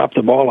dropped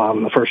the ball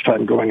on the first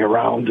time going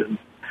around. And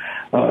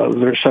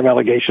there's some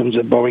allegations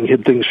that Boeing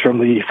hid things from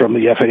the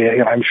FAA,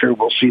 and I'm sure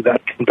we'll see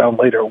that come down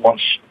later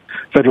once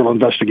federal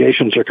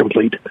investigations are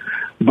complete.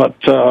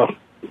 But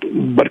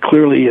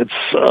clearly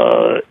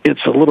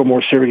it's a little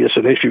more serious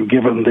an issue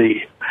given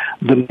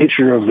the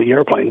nature of the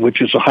airplane, which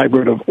is a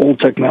hybrid of old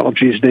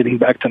technologies dating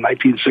back to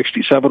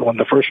 1967 when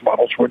the first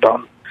models were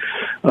done,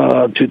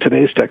 to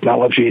today's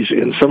technologies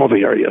in some of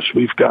the areas.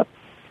 We've got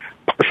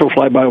partial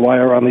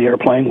fly-by-wire on the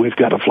airplane. We've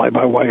got a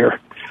fly-by-wire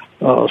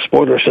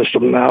spoiler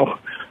system now.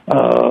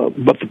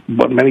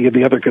 But many of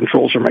the other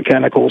controls are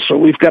mechanical, so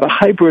we've got a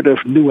hybrid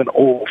of new and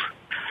old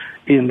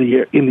in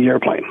the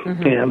airplane,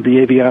 and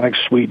the avionics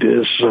suite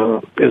is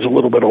a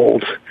little bit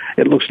old.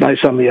 It looks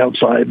nice on the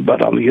outside,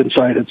 but on the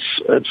inside,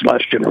 it's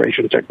last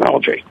generation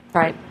technology.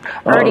 Right,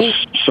 Ernie.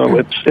 So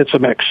it's a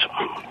mix.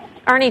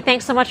 Ernie,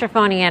 thanks so much for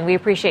phoning in. We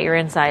appreciate your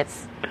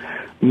insights.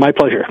 My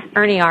pleasure.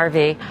 Ernie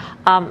RV.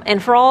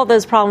 And for all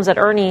those problems that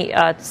Ernie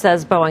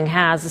says Boeing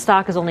has, the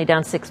stock is only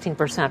down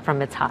 16%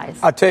 from its highs.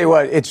 I'll tell you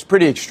what, it's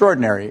pretty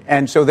extraordinary.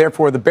 And so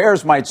therefore the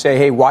bears might say,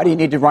 hey, why do you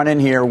need to run in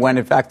here when,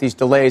 in fact, these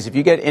delays, if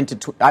you get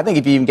into, I think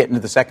if you even get into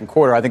the second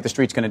quarter, I think the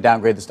street's going to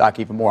downgrade the stock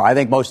even more. I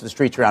think most of the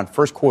street's around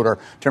first quarter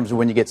in terms of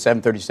when you get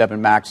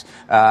 737 MAX.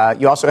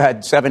 You also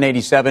had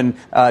 787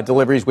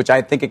 deliveries, which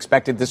I think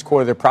expected this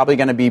quarter. They're probably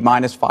going to be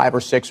minus 5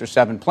 or 6 or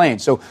 7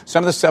 planes. So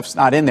some of the stuff's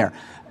not in there.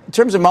 In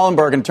terms of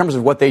Muhlenberg, in terms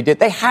of what they did,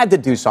 they had to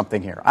do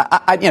something here.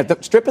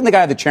 Stripping the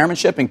guy of the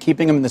chairmanship and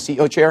keeping him in the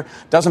CEO chair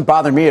doesn't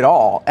bother me at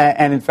all.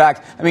 And in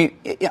fact, I mean,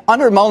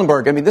 under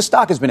Muhlenberg, I mean, this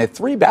stock has been a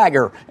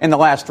 3-bagger in the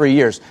last 3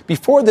 years.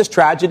 Before this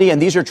tragedy,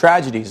 and these are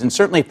tragedies, and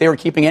certainly if they were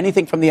keeping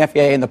anything from the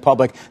FAA and the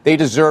public, they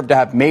deserve to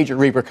have major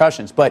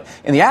repercussions. But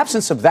in the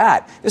absence of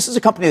that, this is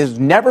a company that has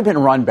never been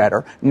run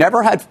better,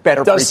 never had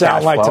better free cash flow. It does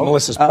sound like, to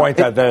Melissa's point,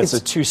 that it's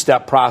a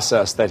 2-step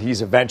process that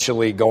he's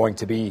eventually going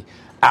to be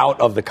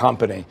out of the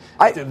company.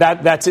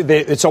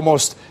 It's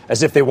almost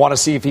as if they want to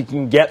see if he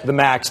can get the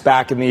max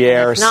back in the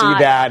air, see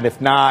that, and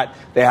if not,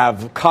 they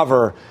have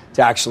cover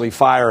to actually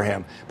fire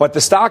him. But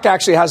the stock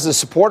actually has the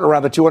support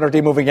around the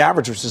 200-day moving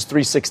average, which is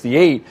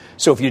 368.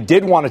 So if you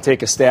did want to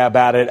take a stab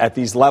at it at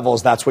these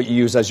levels, that's what you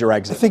use as your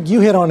exit. I think you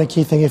hit on a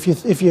key thing. If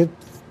you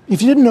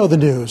didn't know the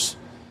news,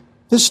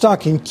 this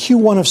stock in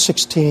Q1 of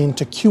 16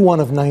 to Q1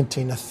 of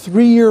 19, a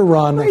 3-year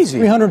run of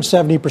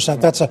 370%.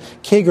 That's a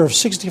CAGR of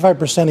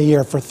 65% a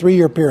year for a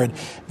 3-year period.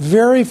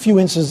 Very few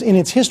instances in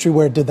its history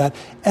where it did that.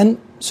 And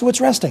so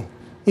it's resting.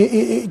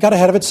 It got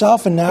ahead of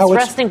itself, and now it's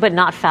resting, but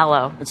not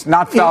fallow. It's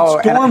not fallow.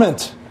 It's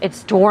dormant.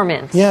 It's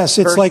dormant. Yes,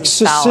 it's like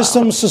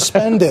system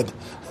suspended,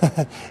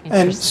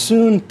 and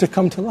soon to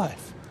come to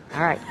life.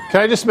 All right. Can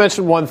I just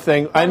mention one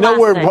thing? I know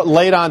we're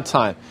late on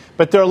time,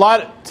 but there are a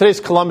lot. Today's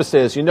Columbus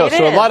Day, as you know,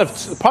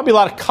 probably a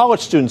lot of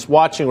college students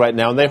watching right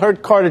now, and they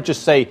heard Carter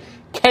just say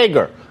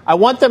CAGR. I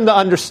want them to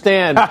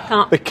understand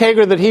the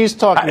CAGR that he's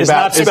talking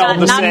about is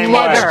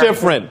much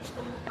different.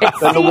 It's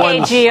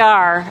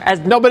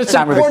CAGR. No, but it's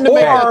important to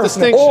make that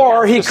distinction.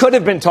 Or he could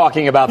have been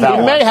talking about that.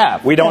 He may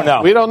have. We don't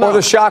know. We don't know. Or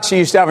the shocks you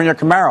used to have in your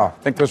Camaro. I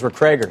think those were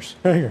Kragers.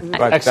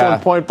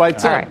 Excellent point by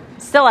Tim. All right.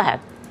 Still ahead.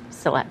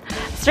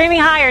 Streaming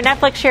higher,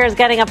 Netflix shares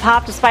getting a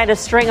pop despite a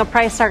string of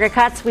price target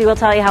cuts. We will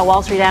tell you how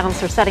Wall Street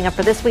analysts are setting up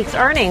for this week's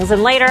earnings.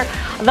 And later,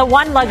 the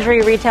one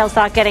luxury retail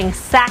stock getting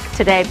sacked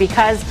today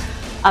because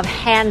of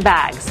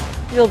handbags.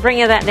 We'll bring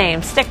you that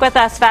name. Stick with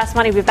us. Fast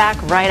Money will be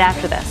back right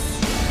after this.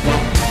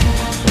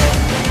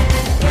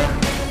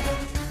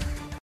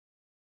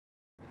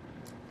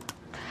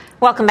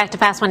 Welcome back to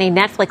Fast Money.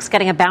 Netflix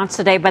getting a bounce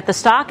today, but the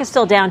stock is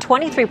still down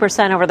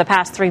 23% over the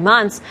past 3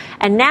 months.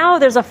 And now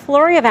there's a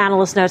flurry of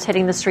analyst notes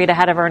hitting the street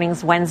ahead of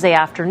earnings Wednesday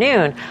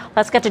afternoon.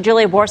 Let's get to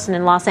Julia Borson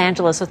in Los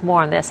Angeles with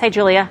more on this. Hey,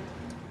 Julia.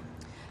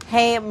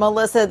 Hey,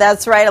 Melissa,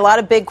 that's right. A lot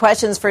of big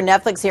questions for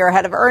Netflix here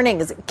ahead of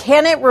earnings.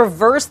 Can it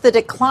reverse the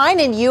decline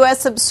in U.S.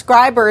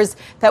 subscribers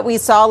that we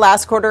saw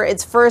last quarter?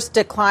 Its first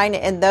decline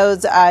in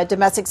those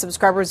domestic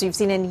subscribers we've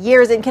seen in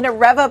years. And can it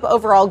rev up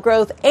overall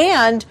growth?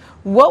 And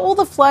what will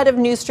the flood of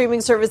new streaming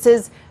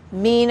services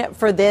mean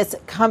for this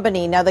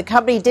company? Now, the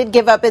company did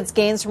give up its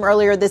gains from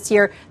earlier this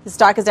year. The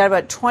stock is down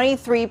about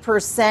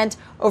 23%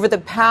 over the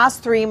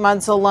past 3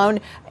 months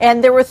alone.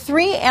 And there were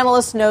 3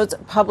 analyst notes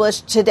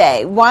published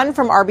today. One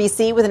from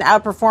RBC with an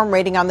outperform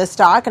rating on the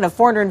stock and a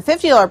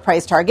 $450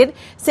 price target,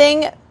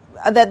 saying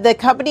that the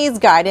company's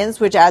guidance,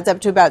 which adds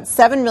up to about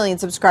 7 million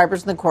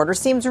subscribers in the quarter,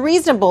 seems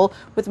reasonable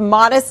with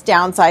modest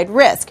downside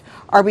risk.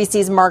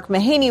 RBC's Mark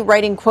Mahaney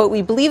writing, quote,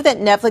 "We believe that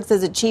Netflix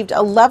has achieved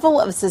a level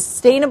of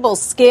sustainable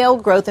scale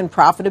growth and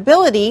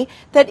profitability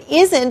that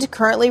isn't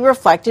currently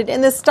reflected in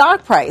the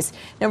stock price."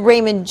 Now,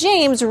 Raymond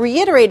James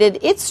reiterated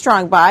its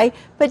strong buy,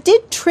 but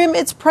did trim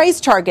its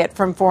price target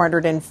from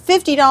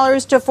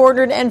 $450 to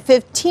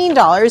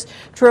 $415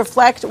 to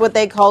reflect what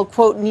they call,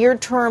 quote,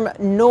 near-term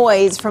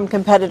noise from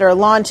competitor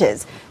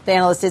launches. The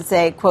analyst did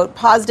say, quote,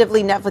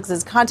 positively,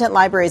 Netflix's content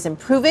library is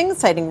improving,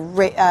 citing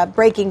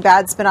Breaking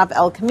Bad spinoff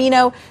El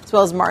Camino, as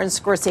well as Martin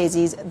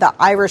Scorsese's The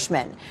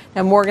Irishman.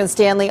 Now, Morgan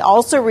Stanley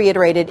also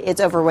reiterated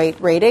its overweight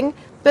rating,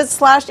 but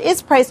slashed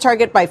its price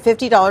target by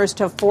 $50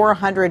 to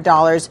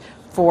 $400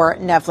 for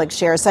Netflix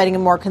shares, citing a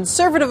more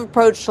conservative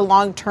approach to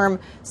long-term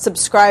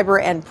subscriber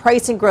and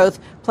pricing growth,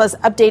 plus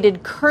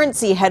updated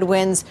currency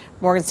headwinds.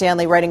 Morgan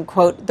Stanley writing,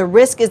 quote, "The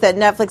risk is that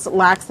Netflix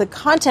lacks the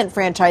content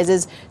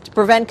franchises to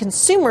prevent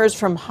consumers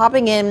from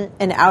hopping in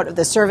and out of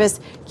the service,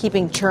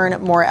 keeping churn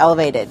more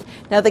elevated."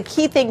 Now, the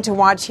key thing to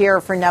watch here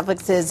for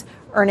Netflix's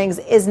earnings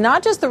is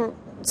not just the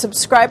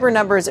subscriber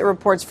numbers it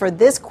reports for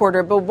this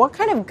quarter, but what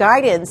kind of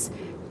guidance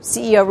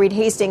CEO Reed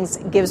Hastings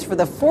gives for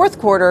the fourth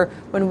quarter,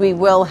 when we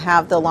will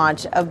have the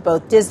launch of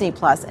both Disney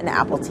Plus and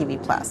Apple TV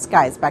Plus.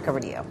 Guys, back over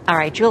to you. All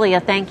right, Julia,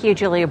 thank you.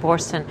 Julia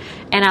Borson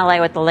in LA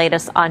with the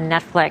latest on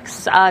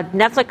Netflix.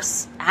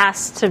 Netflix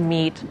has to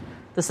meet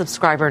the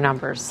subscriber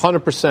numbers.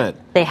 100%.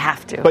 They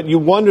have to. But you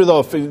wonder, though,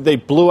 if they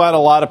blew out a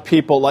lot of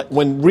people. Like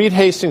when Reed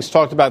Hastings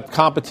talked about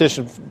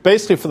competition,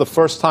 basically for the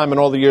first time in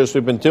all the years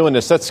we've been doing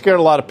this, that scared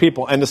a lot of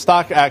people. And the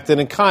stock acted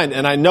in kind.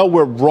 And I know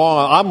we're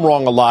wrong. I'm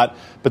wrong a lot.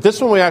 But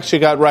this one we actually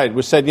got right.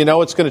 We said,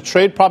 it's going to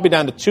trade probably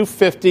down to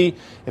 250.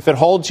 If it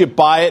holds, you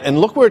buy it. And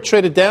look where it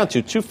traded down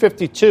to,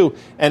 252.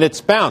 And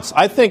it's bounced.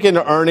 I think in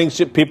the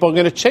earnings, people are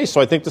going to chase.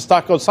 So I think the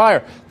stock goes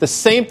higher. The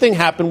same thing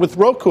happened with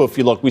Roku, if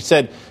you look. We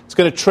said it's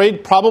going to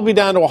trade probably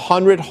down to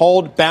 100,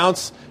 hold,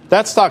 bounce.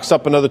 That stock's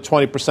up another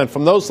 20%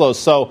 from those lows.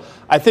 So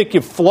I think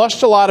you've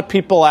flushed a lot of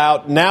people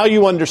out. Now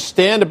you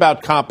understand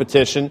about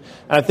competition.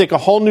 And I think a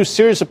whole new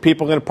series of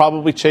people are going to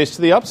probably chase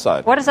to the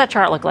upside. What does that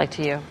chart look like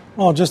to you?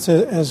 Well, just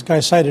as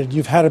Guy cited,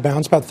 you've had a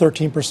bounce about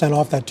 13%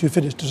 off that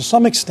 250 to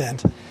some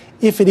extent.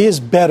 If it is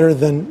better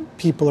than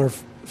people are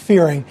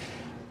fearing,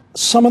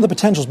 some of the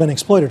potential has been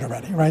exploited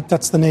already, right?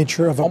 That's the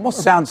nature of it. Almost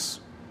sounds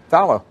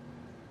fallow.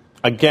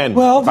 Again.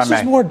 Well, this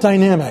is more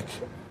dynamic.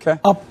 Okay.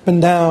 Up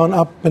and down,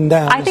 up and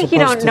down. I think you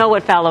don't know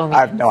what fallow means. I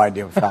have no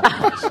idea what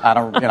fallow means. I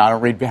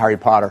don't read Harry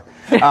Potter.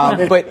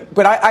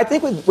 But I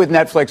think with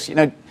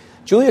Netflix,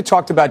 Julia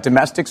talked about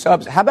domestic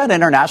subs. How about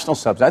international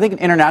subs? I think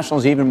international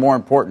is even more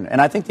important. And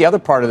I think the other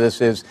part of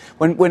this is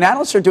when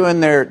analysts are doing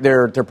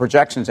their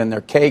projections and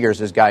their CAGRs,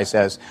 as Guy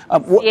says,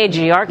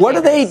 what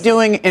are they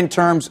doing in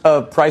terms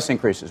of price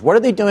increases? What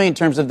are they doing in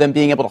terms of them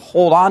being able to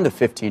hold on to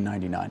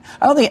 $15.99?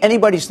 I don't think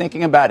anybody's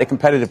thinking about a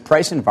competitive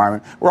price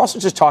environment. We're also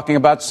just talking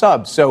about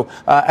subs. So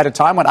at a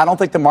time when I don't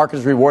think the market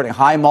is rewarding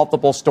high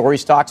multiple story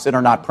stocks that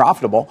are not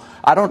profitable,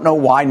 I don't know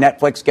why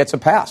Netflix gets a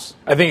pass.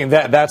 I think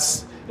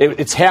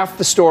it's half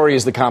the story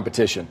is the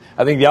competition.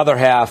 I think the other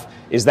half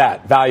is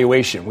that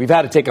valuation. We've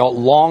had to take a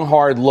long,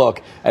 hard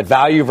look at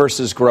value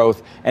versus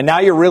growth, and now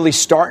you're really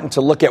starting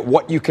to look at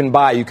what you can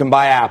buy. You can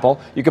buy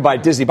Apple. You can buy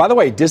Disney. By the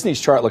way, Disney's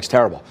chart looks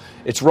terrible.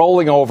 It's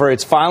rolling over.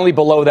 It's finally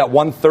below that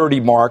 130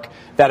 mark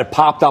that it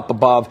popped up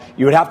above.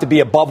 You would have to be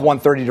above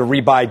 130 to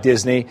rebuy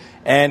Disney.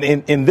 And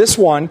in this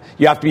one,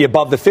 you have to be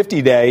above the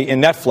 50-day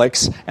in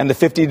Netflix, and the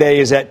 50-day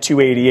is at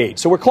 288.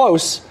 So we're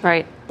close.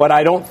 Right. But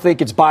I don't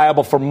think it's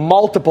viable for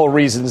multiple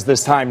reasons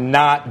this time,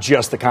 not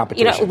just the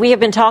competition. We have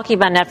been talking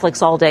about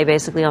Netflix all day,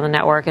 basically, on the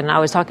network. And I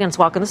was talking on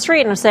Walk on the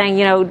Street, and I'm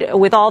saying,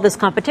 with all this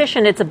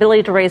competition, its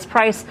ability to raise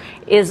price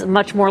is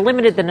much more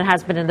limited than it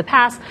has been in the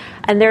past.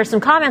 And there are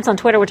some comments on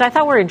Twitter, which I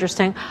thought were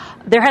interesting.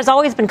 There has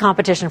always been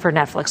competition for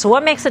Netflix. So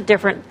what makes it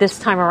different this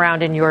time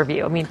around, in your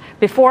view? I mean,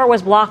 before it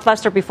was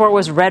Blockbuster, before it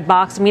was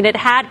Redbox. I mean, it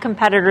had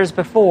competitors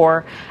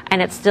before,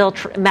 and it still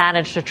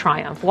managed to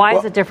triumph. Why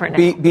is it different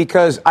now?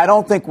 Because I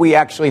don't think we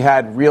actually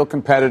had real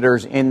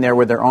competitors in there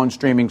with their own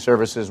streaming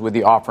services with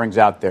the offerings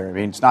out there. I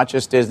mean, it's not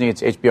just Disney,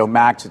 it's HBO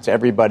Max, it's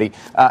everybody.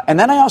 And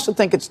then I also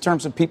think it's in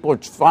terms of people are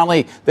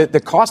finally, the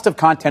cost of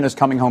content is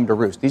coming home to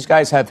roost. These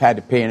guys have had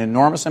to pay an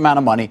enormous amount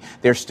of money.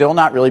 They're still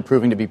not really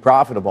proving to be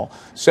profitable.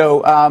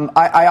 So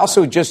I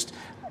also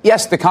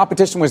yes, the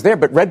competition was there,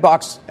 but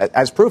Redbox,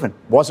 as proven,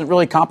 wasn't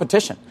really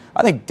competition.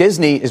 I think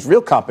Disney is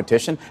real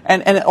competition.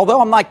 And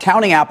although I'm not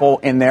counting Apple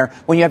in there,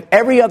 when you have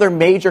every other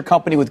major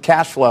company with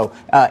cash flow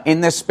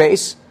in this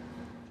space,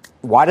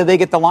 why do they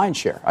get the lion's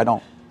share? I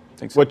don't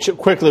think so.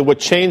 What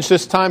changed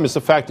this time is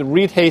the fact that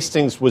Reed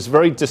Hastings was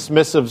very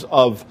dismissive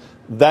of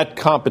that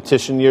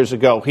competition years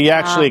ago. He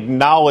actually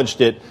acknowledged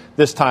it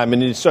this time.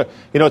 And, it's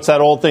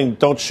that old thing,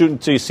 don't shoot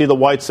until you see the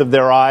whites of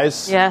their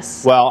eyes.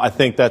 Yes. Well, I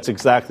think that's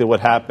exactly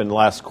what happened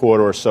last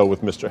quarter or so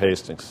with Mr.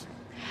 Hastings.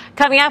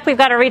 Coming up, we've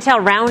got a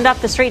retail roundup.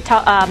 The Street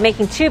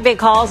making two big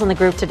calls on the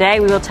group today.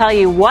 We will tell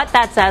you what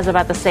that says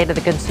about the state of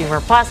the consumer.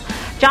 Plus,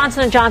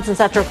 Johnson & Johnson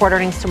set to report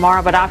earnings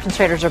tomorrow, but options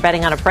traders are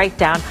betting on a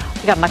breakdown.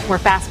 We've got much more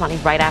Fast Money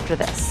right after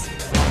this.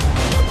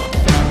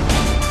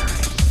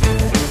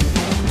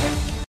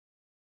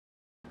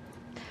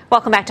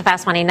 Welcome back to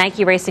Fast Money.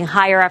 Nike racing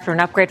higher after an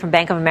upgrade from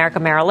Bank of America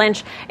Merrill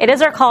Lynch. It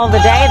is our call of the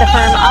day. The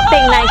firm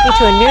upping Nike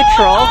to a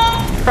neutral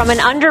from an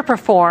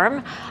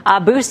underperform,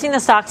 boosting the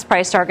stock's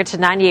price target to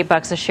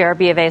 $98 a share.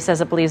 BofA says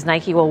it believes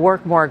Nike will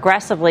work more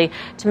aggressively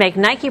to make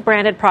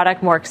Nike-branded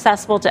product more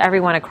accessible to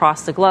everyone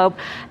across the globe.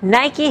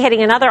 Nike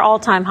hitting another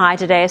all-time high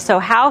today. So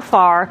how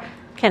far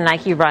can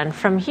Nike run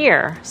from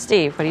here?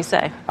 Steve, what do you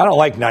say? I don't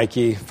like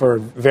Nike for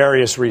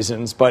various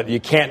reasons, but you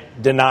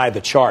can't deny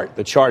the chart.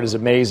 The chart is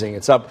amazing.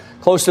 It's up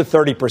close to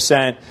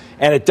 30%,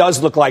 and it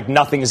does look like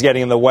nothing is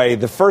getting in the way.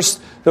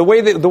 The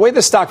way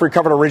the stock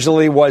recovered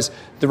originally was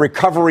the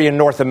recovery in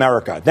North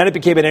America. Then it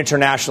became an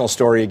international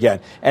story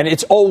again, and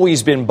it's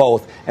always been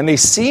both. And they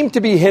seem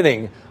to be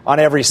hitting on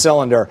every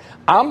cylinder.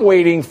 I'm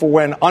waiting for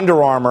when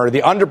Under Armour,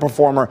 the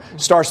underperformer,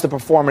 starts to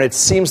perform, and it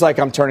seems like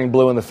I'm turning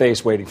blue in the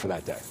face waiting for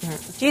that day.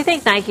 Do you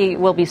think Nike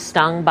will be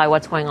stung by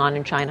what's going on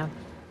in China?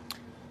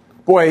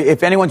 Boy,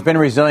 if anyone's been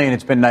resilient,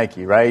 it's been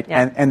Nike, right?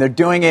 Yeah. And they're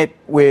doing it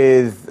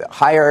with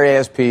higher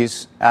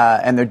ASPs,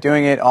 and they're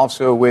doing it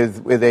also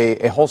with a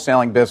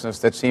wholesaling business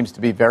that seems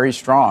to be very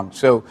strong.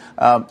 So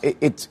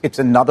it's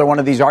another one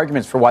of these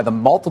arguments for why the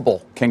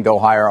multiple can go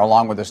higher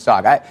along with the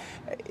stock.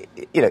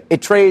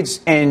 It trades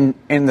in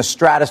the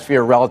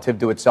stratosphere relative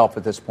to itself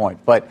at this point.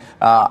 But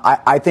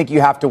I think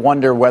you have to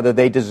wonder whether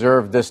they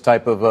deserve this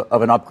type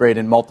of an upgrade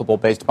in multiple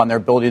based upon their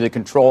ability to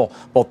control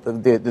both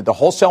the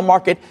wholesale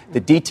market, the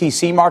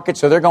DTC market.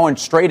 So they're going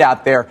straight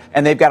out there,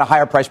 and they've got a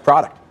higher priced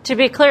product. To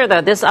be clear,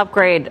 though, this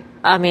upgrade,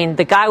 I mean,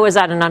 the guy was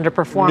at an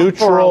underperform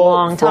for a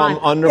long time.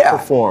 From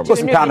underperform.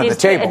 Wasn't pounding the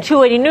table.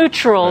 To a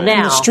neutral now.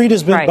 And the Street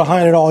has been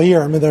behind it all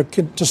year. I mean,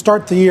 to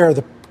start the year,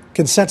 the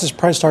consensus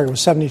price target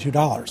was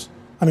 $72.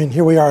 I mean,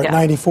 here we are at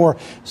 94,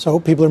 so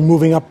people are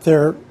moving up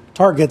their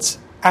targets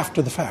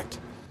after the fact.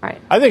 Right.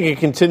 I think it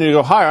continue to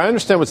go higher. I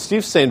understand what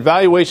Steve's saying.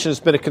 Valuation has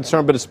been a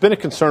concern, but it's been a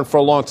concern for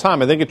a long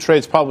time. I think it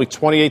trades probably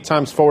 28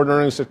 times forward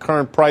earnings at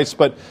current price.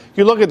 But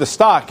you look at the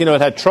stock, it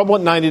had trouble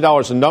at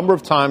 $90 a number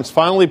of times,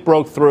 finally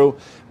broke through.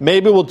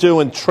 Maybe we'll do,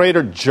 in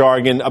trader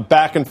jargon, a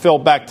back and fill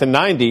back to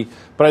 90.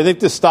 But I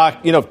think the stock,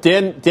 if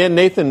Dan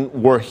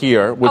Nathan were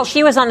here.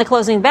 He was on the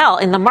closing bell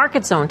in the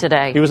market zone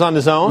today. He was on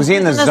the zone? Was he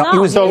in the zone? He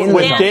was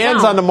when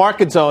Dan's on the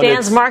market zone.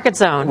 Dan's market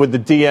zone. With the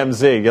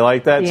DMZ. You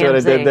like that? DMZ. So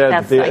they did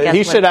there.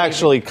 He should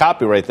actually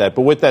copyright that.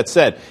 But with that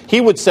said,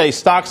 he would say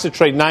stocks that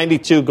trade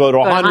 92 go to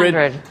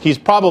 100. He's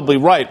probably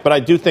right, but I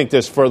do think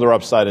there's further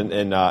upside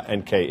in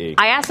NKE.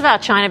 I asked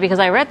about China because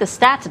I read the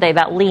stat today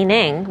about Li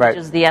Ning, which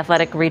is the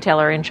athletic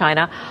retailer in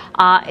China,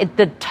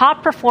 the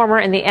top performer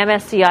in the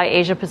MSCI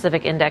Asia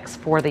Pacific Index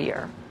for the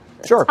year.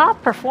 Sure.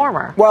 Top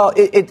performer. Well,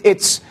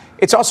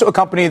 it's also a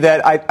company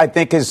that I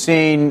think has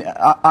seen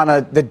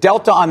the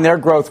delta on their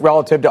growth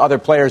relative to other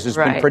players has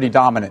been pretty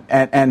dominant.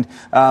 And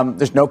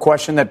there's no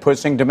question that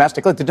pushing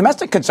domestic. Look, the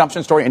domestic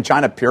consumption story in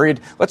China, period.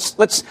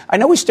 I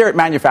know we stare at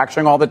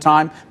manufacturing all the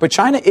time, but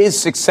China is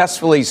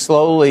successfully,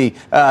 slowly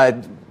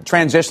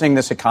transitioning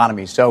this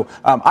economy. So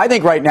I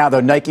think right now, though,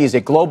 Nike is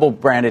a global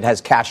brand. It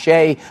has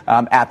cachet,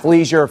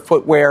 athleisure,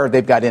 footwear.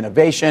 They've got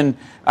innovation.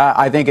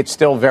 I think it's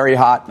still very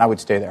hot, and I would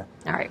stay there.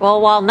 All right. Well,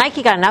 while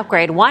Nike got an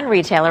upgrade, one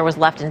retailer was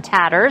left in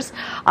tatters.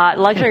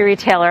 Luxury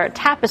retailer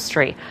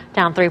Tapestry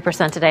down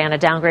 3% today on a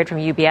downgrade from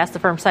UBS. The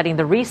firm citing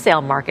the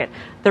resale market.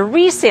 The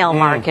resale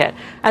market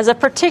as a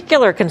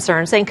particular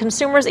concern, saying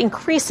consumers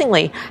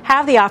increasingly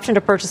have the option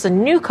to purchase a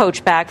new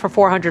Coach bag for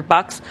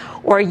 $400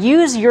 or a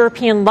used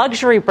European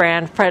luxury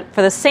brand for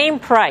the same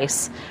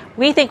price.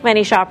 We think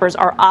many shoppers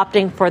are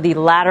opting for the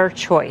latter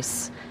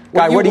choice.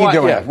 Guy, what are you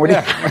doing?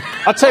 Yeah.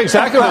 I'll tell you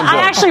exactly what I'm doing.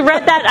 I actually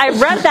read that. I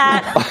read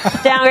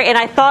that down, and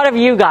I thought of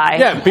you, Guy.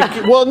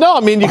 Yeah. Well, no.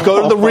 I mean, you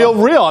go to the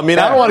Real. I mean,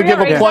 I don't want to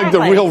give a plug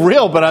to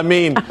Real, but I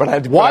mean,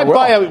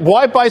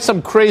 why buy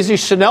some crazy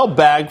Chanel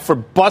bag for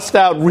bust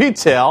out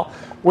retail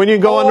when you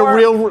go into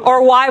Real?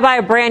 Or why buy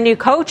a brand new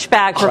Coach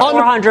bag for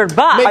 $400?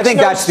 I think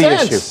that's the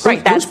issue.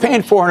 Right, who's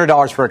paying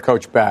 $400 for a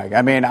Coach bag?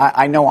 I mean,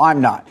 I know I'm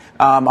not.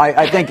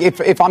 I think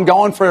if I'm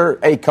going for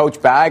a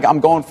Coach bag, I'm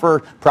going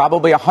for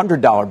probably a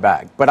 $100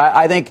 bag. But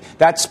I think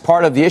that's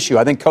part of the issue.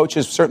 I think Coach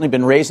has certainly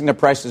been raising their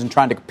prices and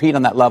trying to compete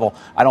on that level.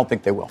 I don't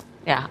think they will.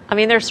 Yeah. I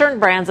mean, there's certain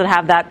brands that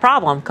have that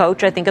problem.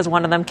 Coach, I think, is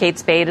one of them. Kate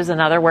Spade is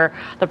another, where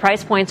the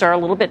price points are a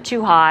little bit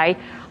too high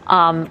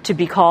to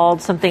be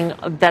called something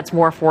that's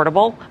more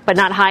affordable, but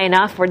not high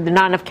enough or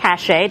not enough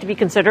cachet to be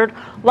considered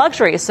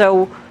luxury.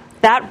 So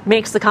that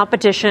makes the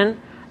competition.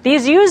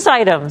 These used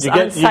items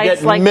on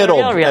sites like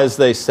middled, as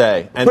they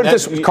say. And put it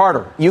this way,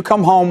 Carter, you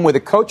come home with a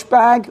Coach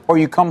bag or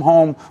you come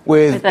home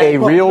with a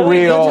Real.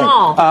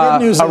 The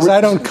good news is I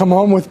don't come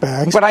home with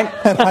bags. But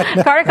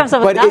Carter comes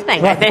home with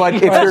nothing. But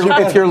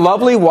if your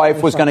lovely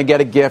wife was going to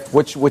get a gift,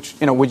 which would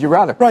you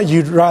rather? Right,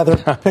 you'd rather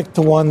pick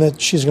the one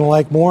that she's going to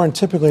like more, and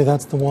typically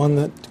that's the one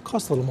that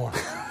costs a little more.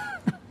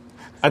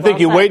 I think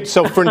you wait.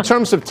 So in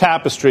terms of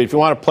Tapestry, if you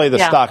want to play the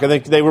stock, I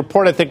think they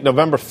report,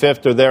 November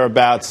 5th or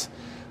thereabouts.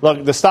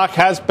 Look, the stock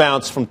has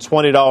bounced from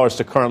 $20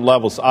 to current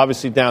levels,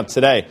 obviously down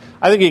today.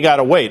 I think you got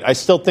to wait. I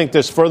still think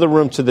there's further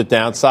room to the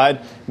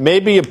downside.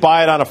 Maybe you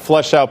buy it on a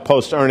flush out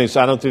post earnings.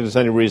 I don't think there's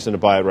any reason to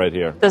buy it right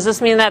here. Does this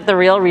mean that the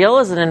Real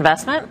is an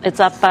investment? It's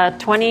up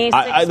 26%.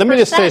 Let me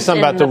just say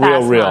something about the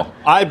Real.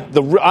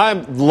 I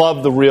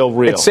love the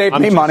Real. It saved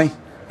me money.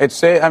 I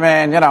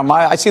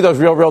see those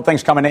Real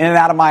things coming in and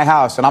out of my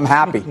house, and I'm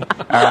happy.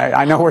 All right,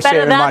 I know we're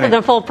saving money. Better than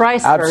the full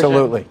price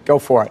Absolutely. version. Go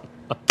for it.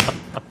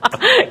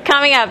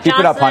 Coming up, Keep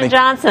Johnson &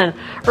 Johnson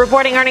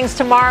reporting earnings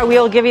tomorrow. We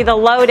will give you the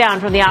lowdown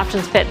from the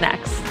options pit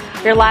next.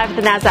 You're live at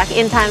the NASDAQ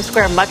in Times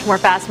Square. Much more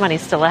fast money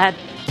still ahead.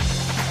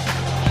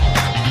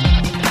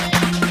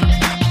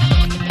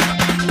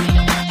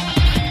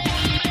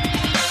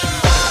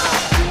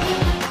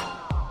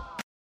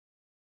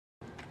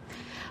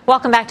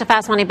 Welcome back to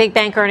Fast Money. Big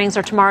bank earnings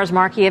are tomorrow's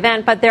marquee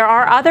event, but there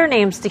are other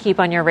names to keep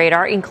on your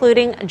radar,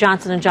 including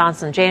Johnson &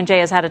 Johnson. J&J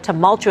has had a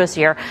tumultuous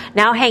year,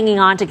 now hanging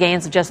on to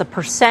gains of just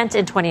 1%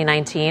 in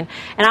 2019.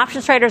 And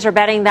options traders are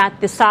betting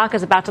that the stock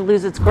is about to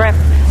lose its grip.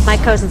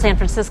 Mike Coase in San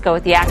Francisco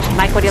with the action.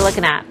 Mike, what are you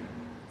looking at?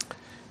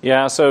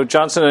 Yeah, so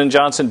Johnson &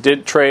 Johnson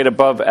did trade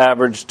above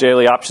average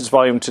daily options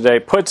volume today.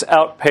 Puts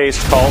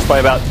outpaced calls by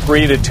about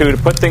 3 to 2. To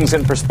put things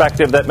in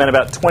perspective, that meant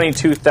about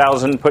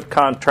 22,000 put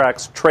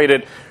contracts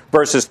traded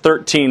versus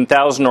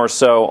 13,000 or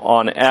so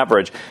on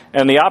average.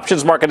 And the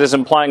options market is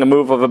implying a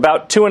move of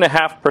about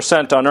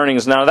 2.5% on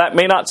earnings. Now, that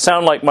may not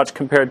sound like much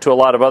compared to a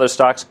lot of other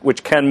stocks,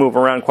 which can move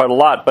around quite a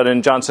lot. But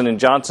in Johnson &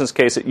 Johnson's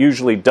case, it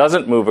usually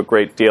doesn't move a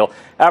great deal,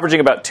 averaging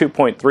about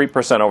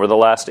 2.3% over the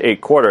last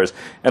 8 quarters.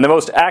 And the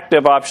most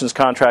active options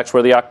contracts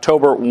were the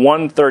October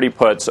 130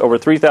 puts. Over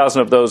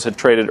 3,000 of those had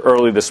traded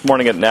early this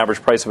morning at an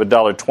average price of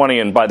 $1.20.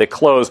 And by the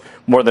close,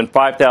 more than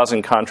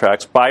 5,000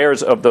 contracts.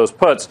 Buyers of those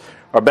puts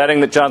are betting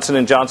that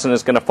Johnson & Johnson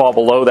is going to fall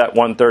below that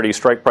 130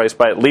 strike price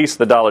by at least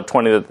the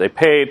 $1.20 that they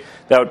paid.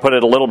 That would put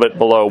it a little bit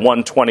below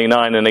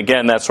 129. And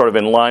again, that's sort of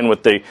in line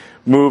with the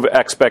move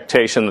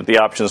expectation that the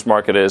options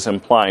market is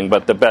implying.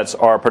 But the bets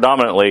are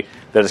predominantly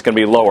that it's going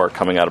to be lower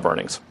coming out of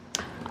earnings.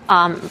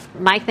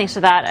 Mike, thanks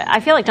for that. I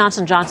feel like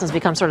Johnson & Johnson's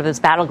become sort of this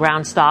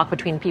battleground stock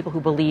between people who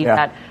believe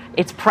that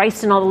it's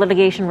priced in all the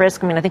litigation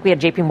risk. I mean, I think we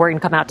had JP Morgan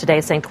come out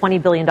today saying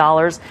 $20 billion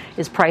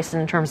is priced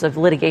in terms of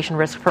litigation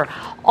risk for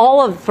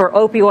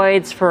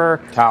opioids, for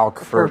talc,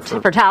 for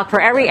talc,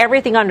 for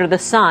everything under the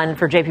sun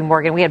for JP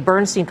Morgan. We had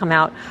Bernstein come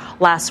out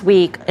last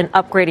week and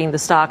upgrading the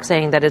stock,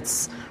 saying that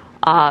it's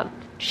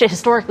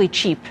historically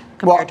cheap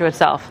compared to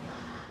itself.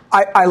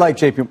 I like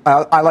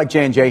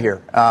J&J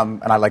here,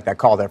 and I like that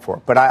call,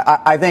 therefore. But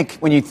I think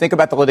when you think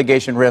about the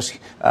litigation risk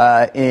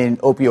in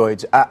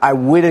opioids, I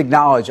would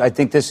acknowledge I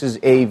think this is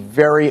a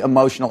very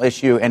emotional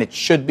issue, and it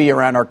should be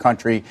around our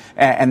country.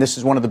 And this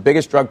is one of the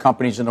biggest drug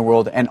companies in the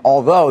world. And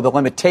although the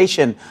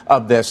limitation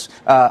of this,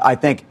 I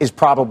think, is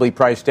probably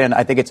priced in,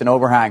 I think it's an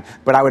overhang.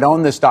 But I would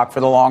own this stock for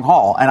the long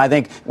haul. And I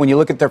think when you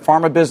look at their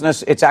pharma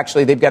business, it's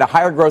actually they've got a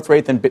higher growth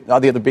rate than the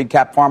other big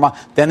cap pharma.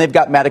 Then they've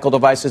got medical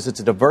devices. It's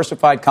a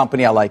diversified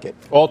company. I like it.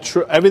 All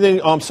true.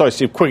 Everything. Oh, I'm sorry,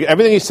 Steve. Quick.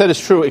 Everything you said is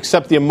true,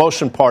 except the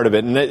emotion part of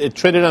it. And it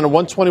traded on a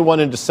 121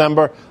 in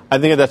December. I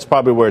think that's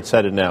probably where it's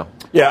headed now.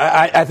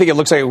 Yeah, I think it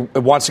looks like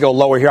it wants to go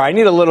lower here. I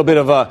need a little bit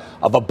of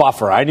a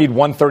buffer. I need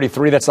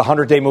 133. That's the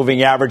 100-day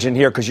moving average in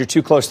here because you're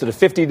too close to the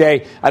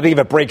 50-day. I think if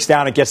it breaks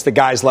down, it gets the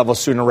guys level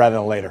sooner rather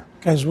than later.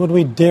 Guys, would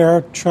we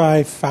dare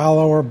try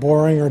fallow or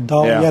boring or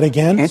dull yet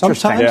again?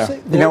 Sometimes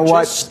you know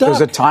what? Stuck.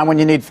 There's a time when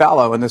you need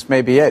fallow, and this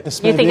may be it.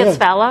 You think it's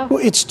fallow?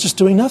 Well, it's just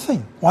doing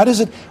nothing. Why does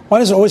it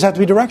always have to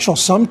be directional?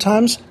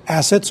 Sometimes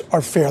assets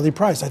are fairly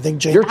priced. I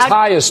think your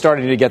tie is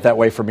starting to get that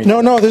way for me.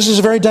 No, this is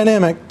very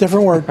dynamic.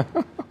 Different word.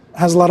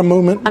 Has a lot of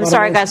movement. I'm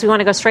sorry, guys. We want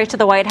to go straight to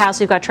the White House.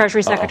 We've got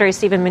Treasury Secretary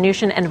Stephen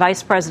Mnuchin and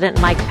Vice President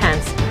Mike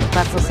Pence.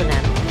 Let's listen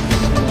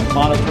in.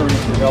 Monitoring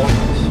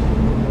developments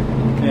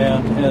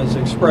and has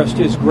expressed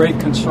his great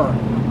concern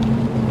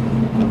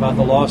about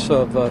the loss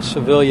of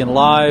civilian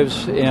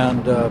lives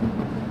and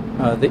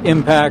the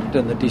impact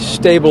and the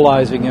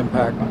destabilizing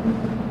impact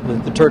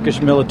that the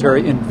Turkish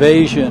military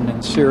invasion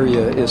in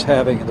Syria is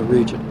having in the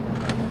region.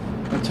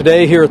 And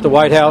today here at the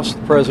White House,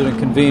 the President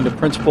convened a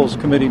Principals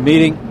Committee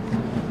meeting.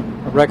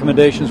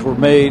 Recommendations were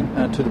made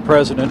to the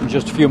President. In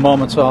just a few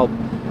moments, I'll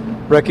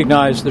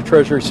recognize the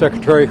Treasury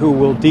Secretary who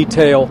will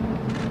detail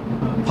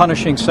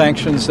punishing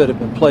sanctions that have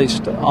been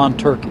placed on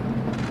Turkey.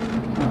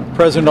 The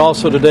President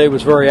also today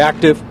was very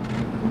active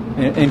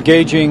in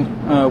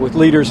engaging with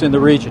leaders in the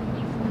region.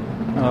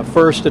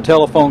 First, a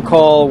telephone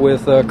call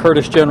with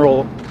Kurdish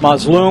General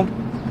Mazloum,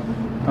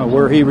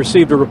 where he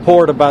received a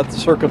report about the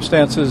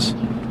circumstances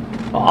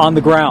on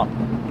the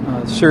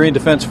ground. Syrian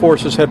Defense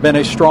Forces have been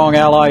a strong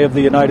ally of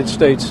the United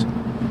States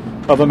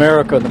of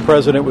America. The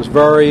President was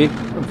very,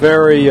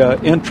 very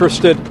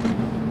interested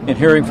in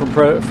hearing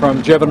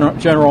from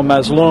General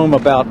Mazloum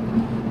about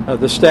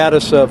the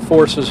status of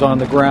forces on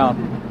the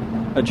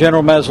ground.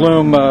 General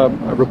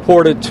Mazloum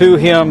reported to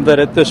him that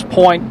at this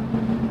point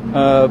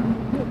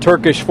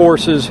Turkish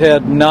forces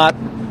had not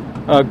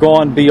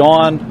gone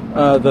beyond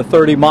the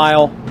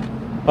 30-mile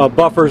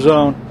buffer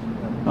zone.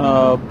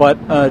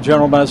 But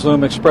General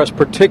Mazloum expressed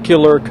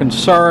particular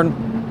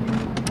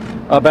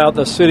concern about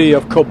the city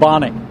of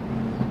Kobani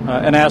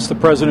and asked the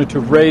President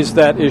to raise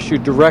that issue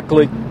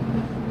directly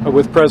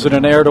with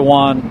President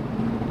Erdogan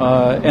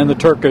and the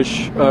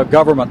Turkish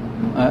government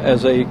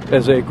as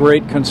a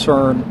great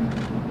concern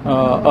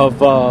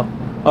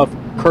of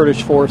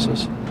Kurdish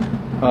forces.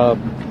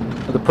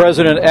 The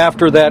President,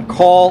 after that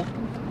call,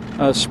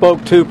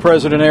 spoke to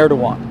President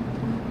Erdogan.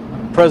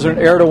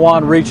 President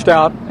Erdogan reached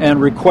out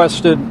and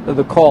requested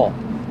the call.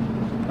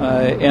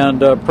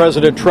 And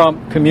President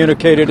Trump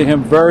communicated to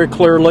him very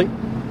clearly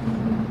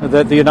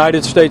that the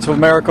United States of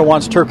America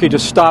wants Turkey to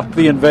stop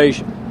the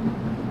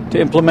invasion, to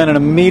implement an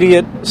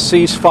immediate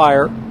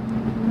ceasefire,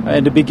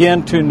 and to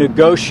begin to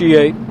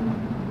negotiate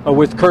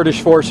with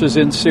Kurdish forces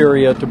in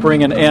Syria to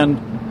bring an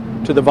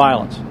end to the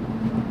violence.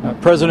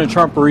 President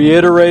Trump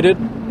reiterated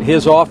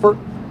his offer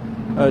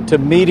to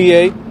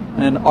mediate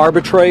and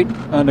arbitrate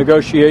a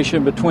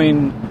negotiation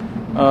between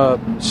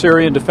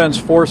Syrian Defense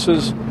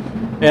Forces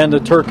and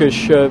the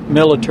Turkish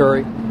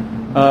military.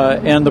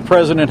 And the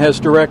President has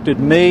directed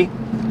me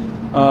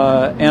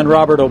and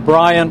Robert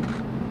O'Brien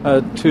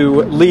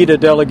to lead a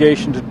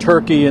delegation to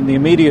Turkey in the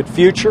immediate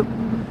future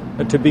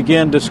to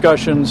begin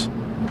discussions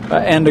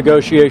and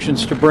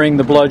negotiations to bring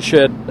the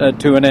bloodshed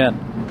to an end.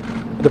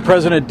 The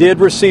President did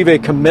receive a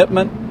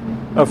commitment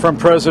from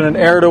President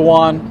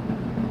Erdogan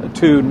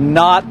to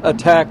not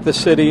attack the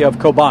city of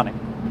Kobani.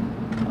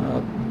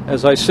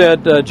 As I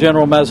said,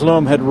 General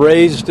Mazloum had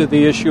raised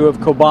the issue of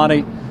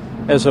Kobani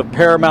as of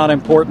paramount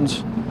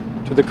importance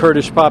to the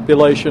Kurdish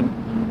population.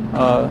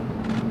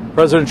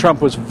 President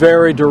Trump was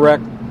very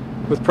direct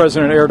with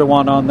President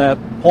Erdogan on that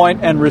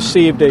point and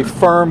received a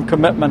firm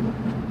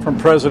commitment from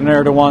President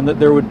Erdogan that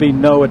there would be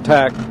no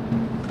attack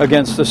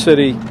against the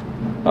city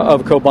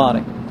of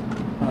Kobani.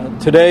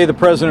 Today, the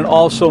President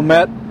also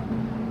met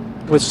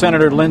with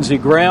Senator Lindsey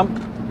Graham,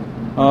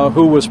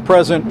 who was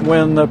present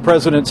when the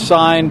President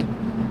signed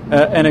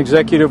an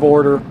executive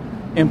order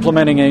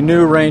implementing a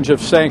new range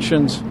of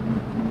sanctions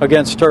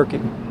against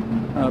Turkey.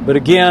 But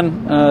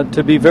again,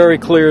 to be very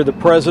clear, the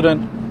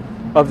President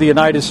of the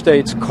United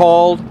States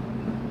called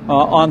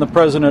on the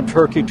President of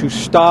Turkey to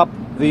stop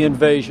the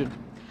invasion.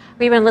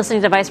 We've been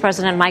listening to Vice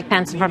President Mike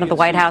Pence in front of the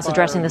White House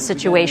addressing the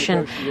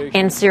situation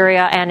in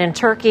Syria and in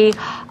Turkey.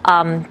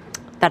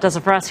 That does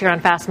it for us here on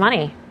Fast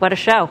Money. What a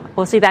show.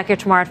 We'll see you back here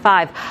tomorrow at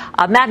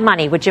 5. Mad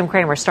Money with Jim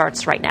Cramer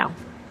starts right now.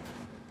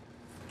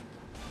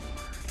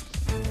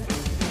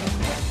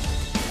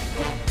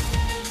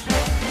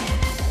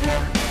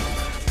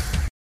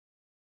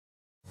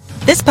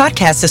 This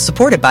podcast is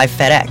supported by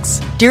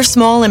FedEx. Dear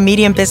small and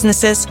medium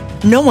businesses,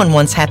 no one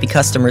wants happy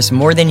customers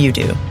more than you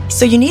do.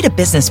 So you need a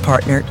business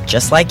partner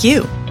just like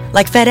you.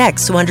 Like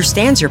FedEx, who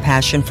understands your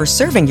passion for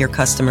serving your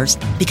customers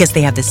because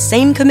they have the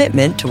same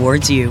commitment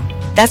towards you.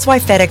 That's why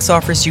FedEx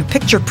offers you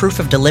picture proof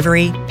of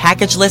delivery,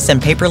 packageless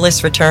and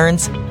paperless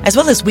returns, as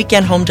well as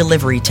weekend home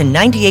delivery to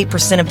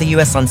 98% of the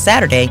U.S. on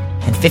Saturday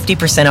and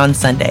 50% on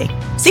Sunday.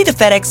 See the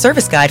FedEx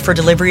service guide for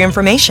delivery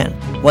information.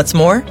 What's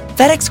more,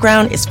 FedEx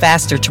Ground is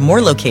faster to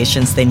more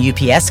locations than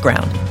UPS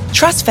Ground.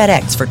 Trust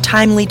FedEx for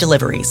timely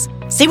deliveries.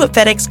 See what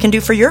FedEx can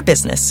do for your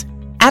business.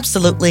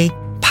 Absolutely,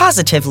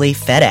 positively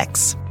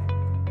FedEx.